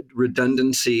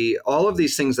 redundancy, all of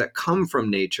these things that come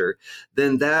from nature,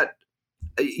 then that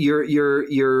you're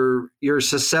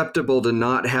susceptible to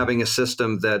not having a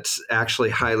system that's actually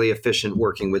highly efficient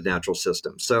working with natural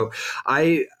systems. So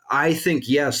I think,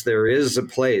 yes, there is a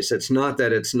place. It's not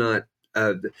that it's not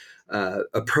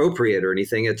appropriate or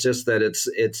anything. It's just that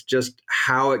it's just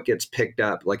how it gets picked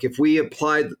up. Like if we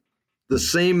applied the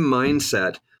same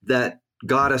mindset that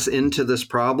got us into this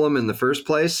problem in the first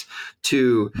place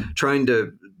to trying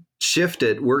to shift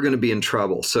it, we're going to be in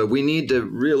trouble. So we need to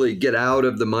really get out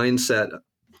of the mindset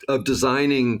of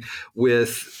designing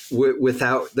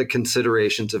without the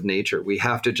considerations of nature. We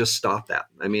have to just stop that.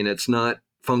 I mean, it's not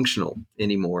functional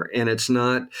anymore, and it's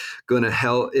not going to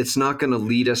help. It's not going to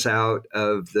lead us out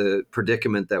of the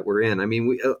predicament that we're in. I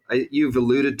mean, you've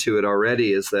alluded to it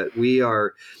already, is that we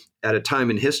are at a time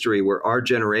in history where our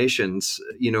generations,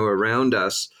 around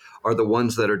us, are the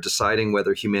ones that are deciding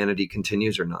whether humanity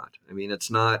continues or not. I mean,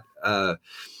 it's not,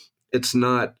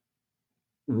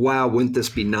 wow, wouldn't this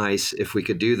be nice if we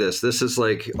could do this? This is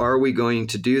like, are we going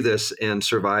to do this and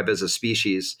survive as a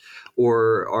species?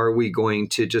 Or are we going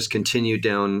to just continue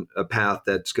down a path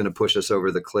that's going to push us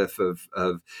over the cliff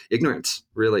of ignorance,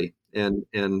 really? And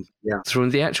yeah.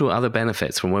 From the actual other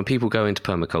benefits, from when people go into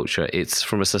permaculture, it's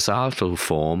from a societal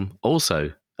form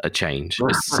also a change.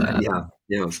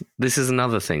 This is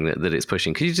another thing that it's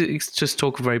pushing. Could you just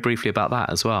talk very briefly about that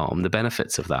as well, and the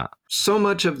benefits of that? So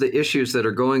much of the issues that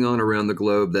are going on around the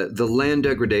globe, that the land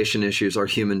degradation issues, are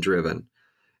human driven.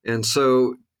 And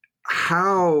so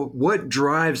what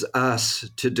drives us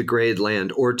to degrade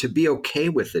land, or to be okay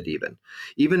with it,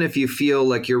 even if you feel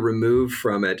like you're removed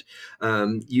from it?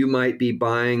 You might be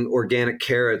buying organic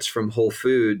carrots from Whole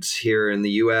Foods here in the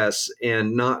US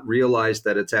and not realize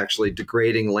that it's actually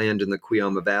degrading land in the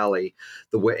Cuyama Valley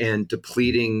and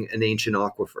depleting an ancient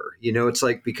aquifer. It's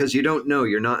like, because you don't know,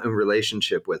 you're not in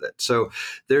relationship with it. So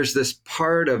there's this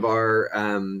part of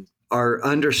our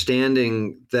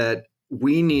understanding that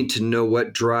we need to know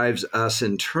what drives us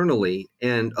internally.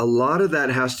 And a lot of that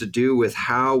has to do with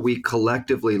how we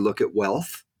collectively look at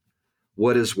wealth,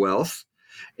 what is wealth,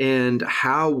 and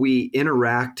how we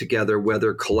interact together,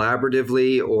 whether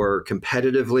collaboratively or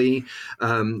competitively.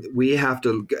 We have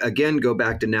to, again, go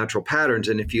back to natural patterns.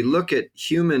 And if you look at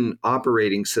human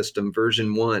operating system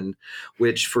version 1,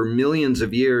 which for millions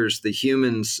of years, the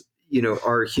humans,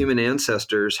 our human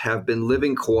ancestors have been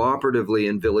living cooperatively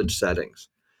in village settings.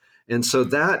 And so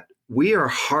that we are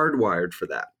hardwired for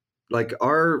that. Like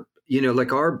our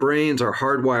brains are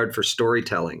hardwired for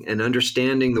storytelling and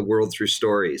understanding the world through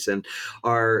stories. And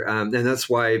and that's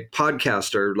why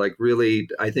podcasts are like really,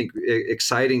 I think,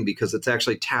 exciting, because it's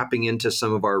actually tapping into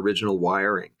some of our original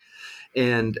wiring.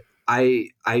 And I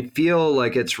feel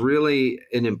like it's really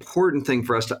an important thing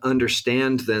for us to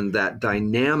understand then that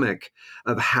dynamic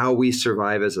of how we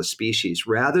survive as a species,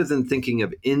 rather than thinking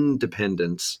of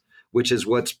independence, which is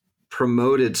what's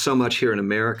promoted so much here in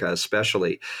America,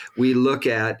 especially. We look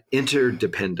at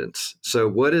interdependence. So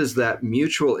what is that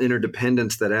mutual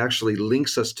interdependence that actually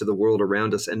links us to the world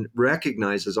around us and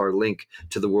recognizes our link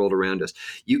to the world around us?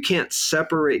 You can't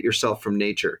separate yourself from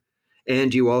nature,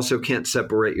 and you also can't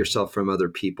separate yourself from other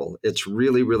people. It's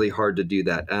really, really hard to do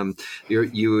that.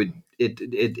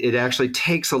 It actually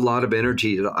takes a lot of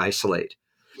energy to isolate.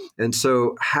 And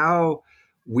so how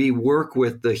we work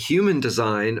with the human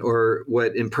design, or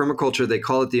what in permaculture they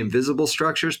call it the invisible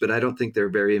structures, but I don't think they're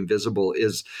very invisible,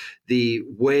 is the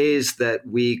ways that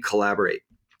we collaborate.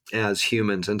 as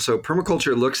humans. And so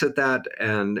permaculture looks at that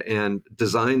and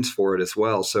designs for it as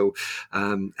well. So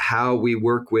how we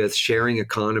work with sharing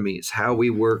economies, how we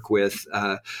work with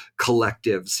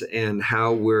collectives, and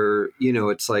how we're,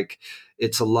 it's like,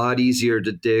 it's a lot easier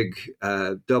to dig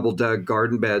double dug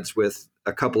garden beds with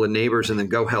a couple of neighbors and then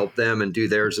go help them and do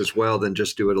theirs as well than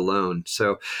just do it alone.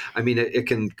 So, I mean, it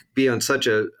can be on such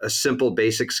a simple,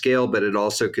 basic scale, but it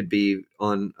also could be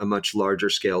on a much larger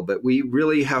scale. But we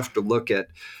really have to look at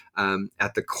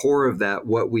the core of that,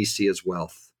 what we see as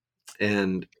wealth.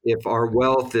 And if our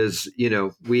wealth is,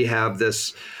 we have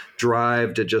this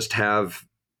drive to just have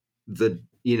the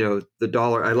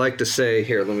dollar. I like to say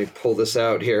here, let me pull this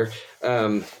out here.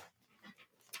 I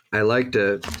like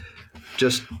to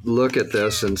just look at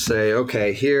this and say,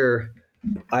 okay, here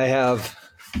I have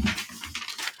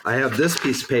this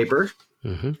piece of paper,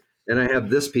 and I have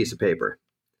this piece of paper.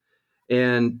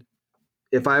 And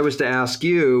if I was to ask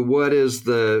you,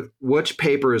 which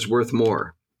paper is worth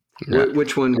more? Yeah.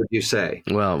 Which one would you say?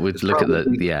 Well, we'd look at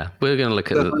we're going to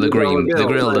look at the green, the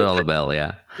grilled dollar bill,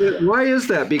 yeah. Why is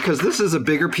that? Because this is a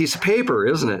bigger piece of paper,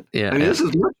 isn't it? Yeah. I mean, this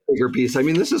is a much bigger piece. I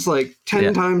mean, this is like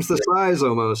 10 times the size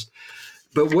almost.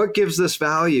 But what gives this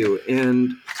value?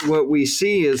 And what we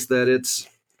see is that it's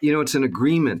an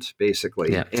agreement,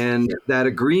 basically. Yeah. And that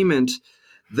agreement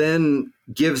then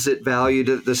gives it value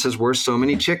to, this is worth so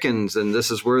many chickens, and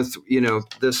this is worth,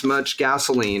 this much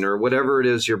gasoline, or whatever it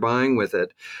is you're buying with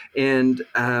it. And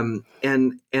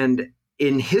in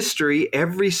history,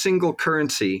 every single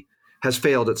currency has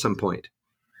failed at some point.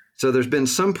 So there's been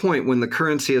some point when the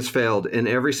currency has failed in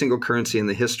every single currency in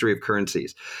the history of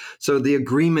currencies. So the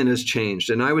agreement has changed.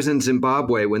 And I was in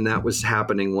Zimbabwe when that was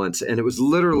happening once. And it was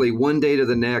literally one day to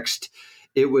the next,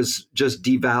 it was just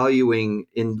devaluing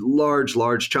in large,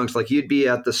 large chunks. Like you'd be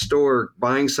at the store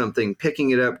buying something,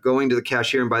 picking it up, going to the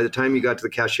cashier. And by the time you got to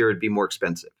the cashier, it'd be more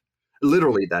expensive.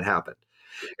 Literally, that happened.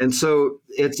 And so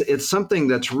it's something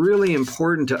that's really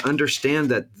important to understand,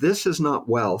 that this is not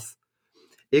wealth.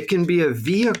 It can be a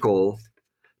vehicle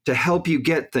to help you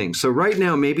get things. So right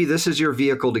now, maybe this is your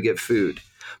vehicle to get food,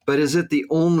 but is it the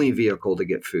only vehicle to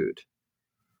get food?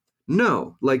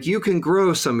 No, like you can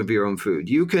grow some of your own food.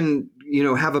 You can,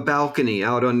 have a balcony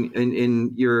out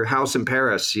in your house in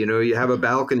Paris. You have a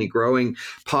balcony growing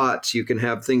pots. You can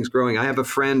have things growing. I have a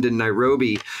friend in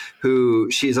Nairobi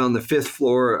she's on the 5th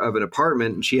floor of an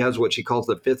apartment, and she has what she calls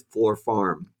the 5th floor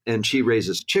farm. And she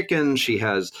raises chickens. She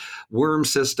has worm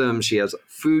systems. She has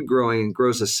food growing, and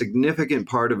grows a significant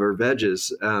part of her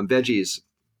veggies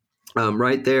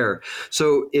right there.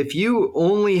 So if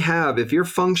your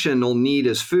functional need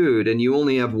is food and you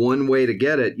only have one way to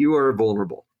get it, you are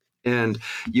vulnerable. And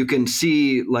you can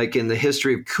see, like in the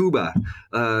history of Cuba,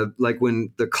 like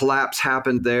when the collapse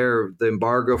happened there, the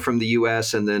embargo from the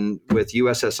U.S. and then with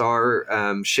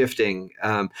USSR shifting,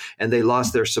 and they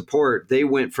lost their support, they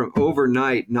went from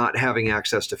overnight not having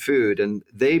access to food. And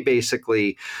they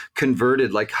basically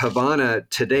converted, like Havana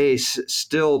today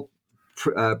still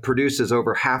produces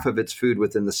over half of its food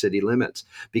within the city limits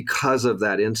because of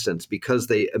that instance, because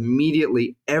they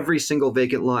immediately, every single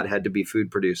vacant lot had to be food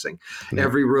producing. Yeah.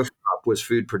 Every rooftop was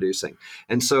food producing.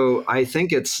 And so I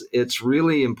think it's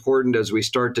really important as we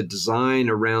start to design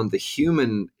around the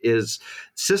human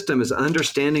system is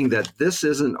understanding that this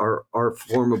isn't our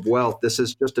form of wealth. This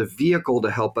is just a vehicle to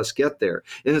help us get there.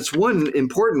 And it's one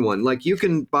important one. Like you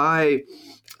can buy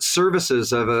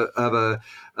services of a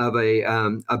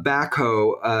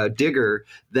backhoe digger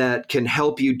that can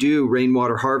help you do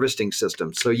rainwater harvesting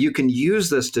systems. So you can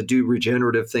use this to do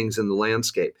regenerative things in the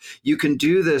landscape. You can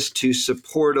do this to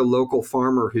support a local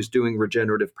farmer who's doing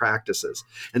regenerative practices.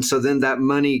 And so then that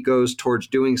money goes towards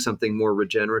doing something more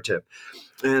regenerative.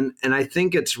 And I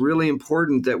think it's really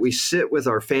important that we sit with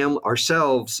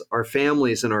ourselves, our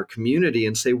families, and our community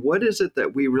and say, what is it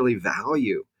that we really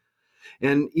value?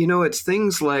 And, it's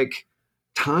things like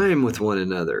time with one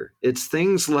another. It's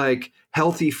things like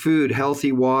healthy food,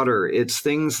 healthy water. It's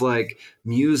things like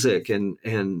music and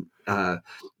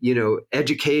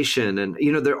education.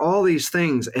 And, there are all these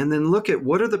things. And then look at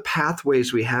what are the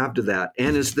pathways we have to that.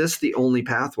 And is this the only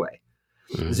pathway?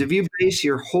 Because if you base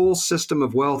your whole system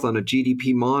of wealth on a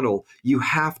GDP model, you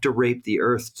have to rape the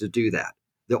earth to do that.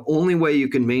 The only way you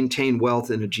can maintain wealth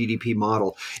in a GDP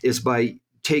model is by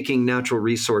taking natural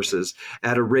resources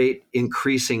at a rate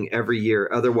increasing every year.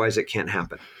 Otherwise, it can't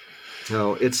happen.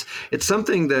 So it's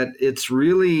something that it's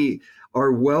really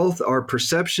our wealth, our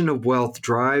perception of wealth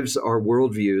drives our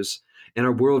worldviews, and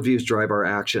our worldviews drive our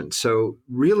actions. So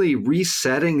really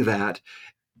resetting that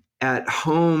at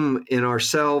home in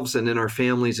ourselves and in our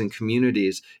families and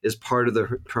communities is part of the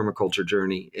permaculture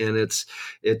journey. And it's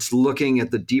looking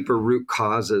at the deeper root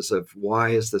causes of why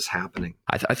is this happening.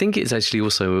 I think it's actually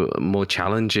also more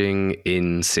challenging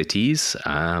in cities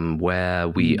where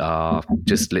we are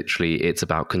just literally, it's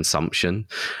about consumption,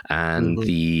 and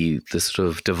the sort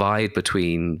of divide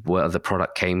between where the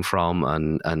product came from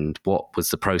and what was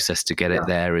the process to get it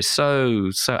there is so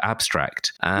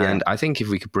abstract. And I think if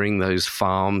we could bring those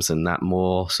farms and that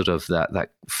more sort of that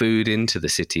food into the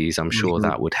cities, I'm sure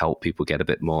that would help people get a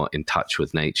bit more in touch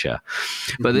with nature.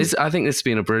 But I think this has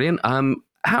been a brilliant.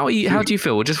 How do you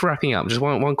feel? We're just wrapping up. Just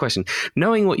one question.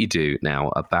 Knowing what you do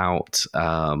now about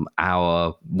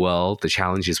our world, the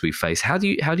challenges we face, how do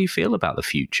you feel about the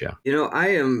future? I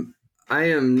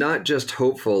am not just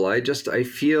hopeful. I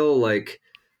feel like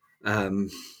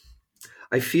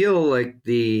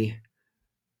the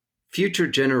future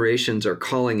generations are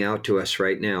calling out to us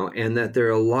right now, and that there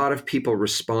are a lot of people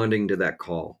responding to that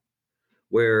call,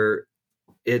 where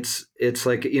it's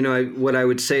like, what I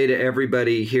would say to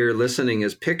everybody here listening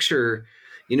is picture,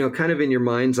 kind of in your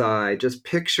mind's eye, just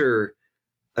picture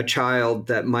a child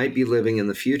that might be living in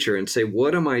the future and say,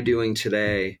 what am I doing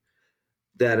today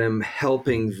that am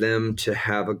helping them to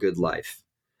have a good life?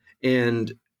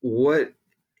 And what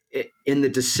in the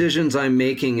decisions I'm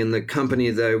making in the company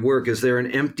that I work, is there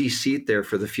an empty seat there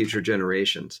for the future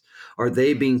generations? Are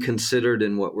they being considered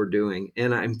in what we're doing?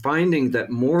 And I'm finding that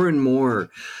more and more,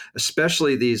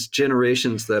 especially these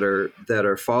generations that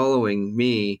are following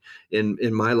me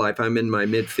in my life, I'm in my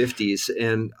mid 50s,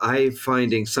 and I'm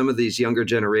finding some of these younger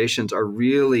generations are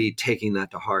really taking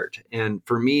that to heart. And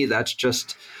for me, that's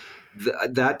just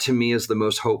that to me is the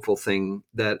most hopeful thing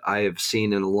that I have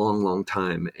seen in a long, long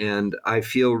time. And I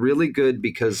feel really good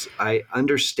because I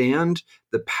understand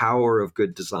the power of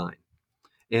good design.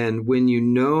 And when you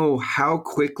know how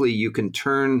quickly you can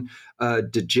turn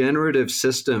degenerative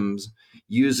systems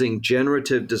using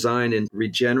generative design and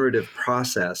regenerative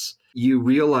process, you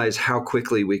realize how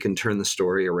quickly we can turn the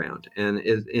story around. And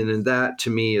in that, to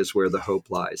me, is where the hope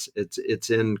lies. It's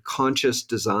in conscious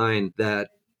design that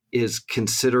is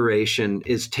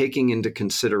taking into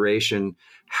consideration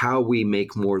how we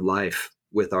make more life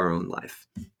with our own life.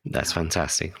 That's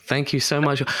fantastic. Thank you so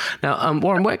much. Now,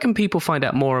 Warren, where can people find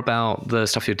out more about the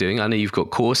stuff you're doing? I know you've got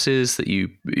courses that you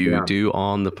do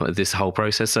on this whole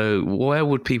process. So where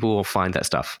would people find that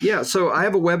stuff? Yeah, so I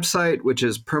have a website, which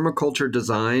is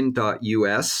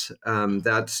permaculturedesign.us.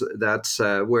 That's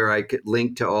where I could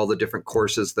link to all the different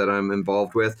courses that I'm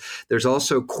involved with. There's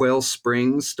also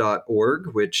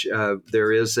quailsprings.org, which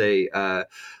there is a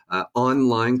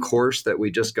online course that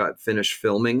we just got finished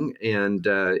filming, and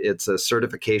it's a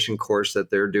certification course that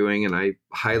they're doing, and I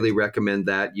highly recommend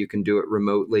that. You can do it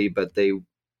remotely, but they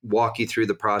walk you through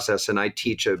the process, and I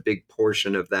teach a big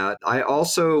portion of that. I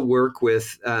also work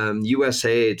with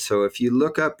USAID. So if you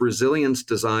look up Resilience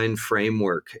Design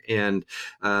Framework and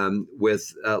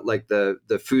with like the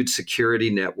Food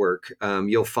Security Network,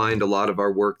 you'll find a lot of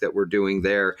our work that we're doing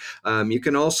there. You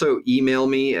can also email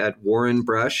me at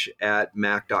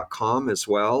warrenbrush@mac.com as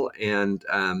well. And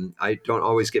I don't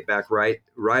always get back right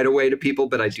away to people,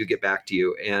 but I do get back to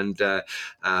you. And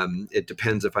it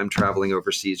depends if I'm traveling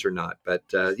overseas or not. But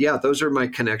yeah, those are my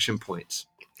connection points.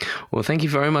 Well, thank you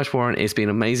very much, Warren. It's been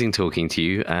amazing talking to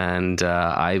you. And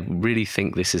I really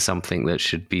think this is something that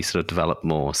should be sort of developed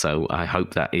more. So I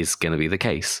hope that is going to be the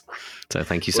case. So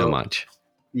thank you so much.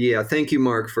 Yeah, thank you,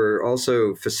 Mark, for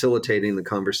also facilitating the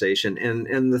conversation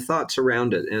and the thoughts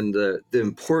around it, and the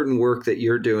important work that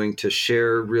you're doing to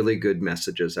share really good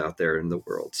messages out there in the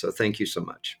world. So thank you so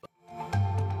much.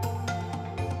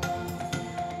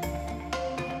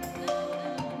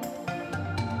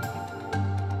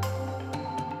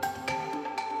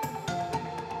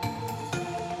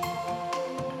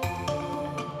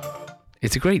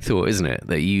 It's a great thought, isn't it?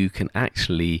 That you can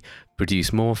actually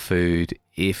produce more food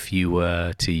if you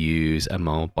were to use a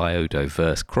more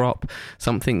biodiverse crop,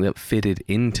 something that fitted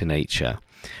into nature.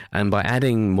 And by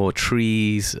adding more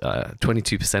trees,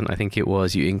 22% I think it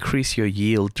was, you increase your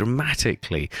yield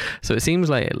dramatically. So it seems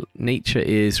like nature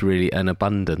is really an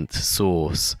abundant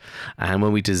source. And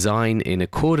when we design in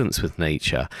accordance with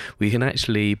nature, we can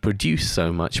actually produce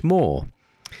so much more.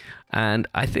 And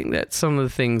I think that some of the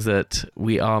things that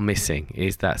we are missing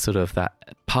is that sort of that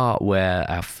part where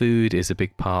our food is a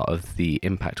big part of the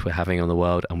impact we're having on the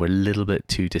world, and we're a little bit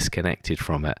too disconnected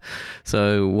from it.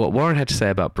 So what Warren had to say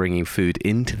about bringing food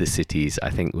into the cities, I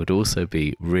think would also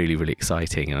be really, really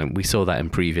exciting. And we saw that in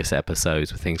previous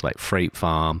episodes with things like Freight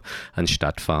Farm and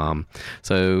Stadtfarm.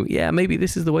 So yeah, maybe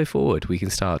this is the way forward. We can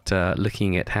start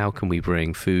looking at how can we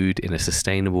bring food in a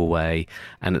sustainable way,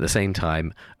 and at the same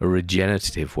time a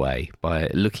regenerative way, by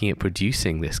looking at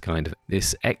producing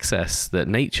this excess that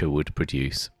nature would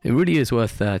produce. It really is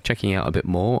worth checking out a bit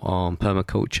more on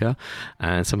permaculture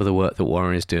and some of the work that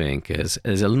Warren is doing, because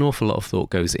there's an awful lot of thought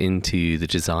goes into the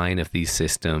design of these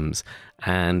systems,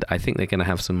 and I think they're going to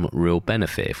have some real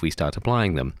benefit if we start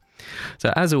applying them.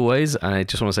 So as always, I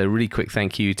just want to say a really quick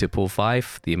thank you to Paul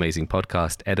Fife, the amazing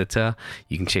podcast editor.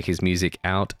 You can check his music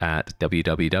out at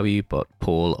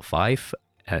www.paulfife.com.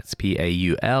 That's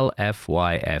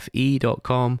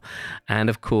PAULFYFE.com. And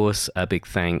of course, a big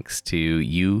thanks to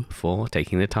you for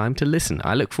taking the time to listen.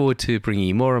 I look forward to bringing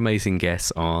you more amazing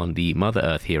guests on the Mother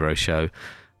Earth Hero Show.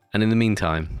 And in the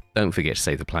meantime, don't forget to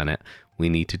save the planet. We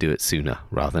need to do it sooner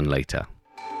rather than later.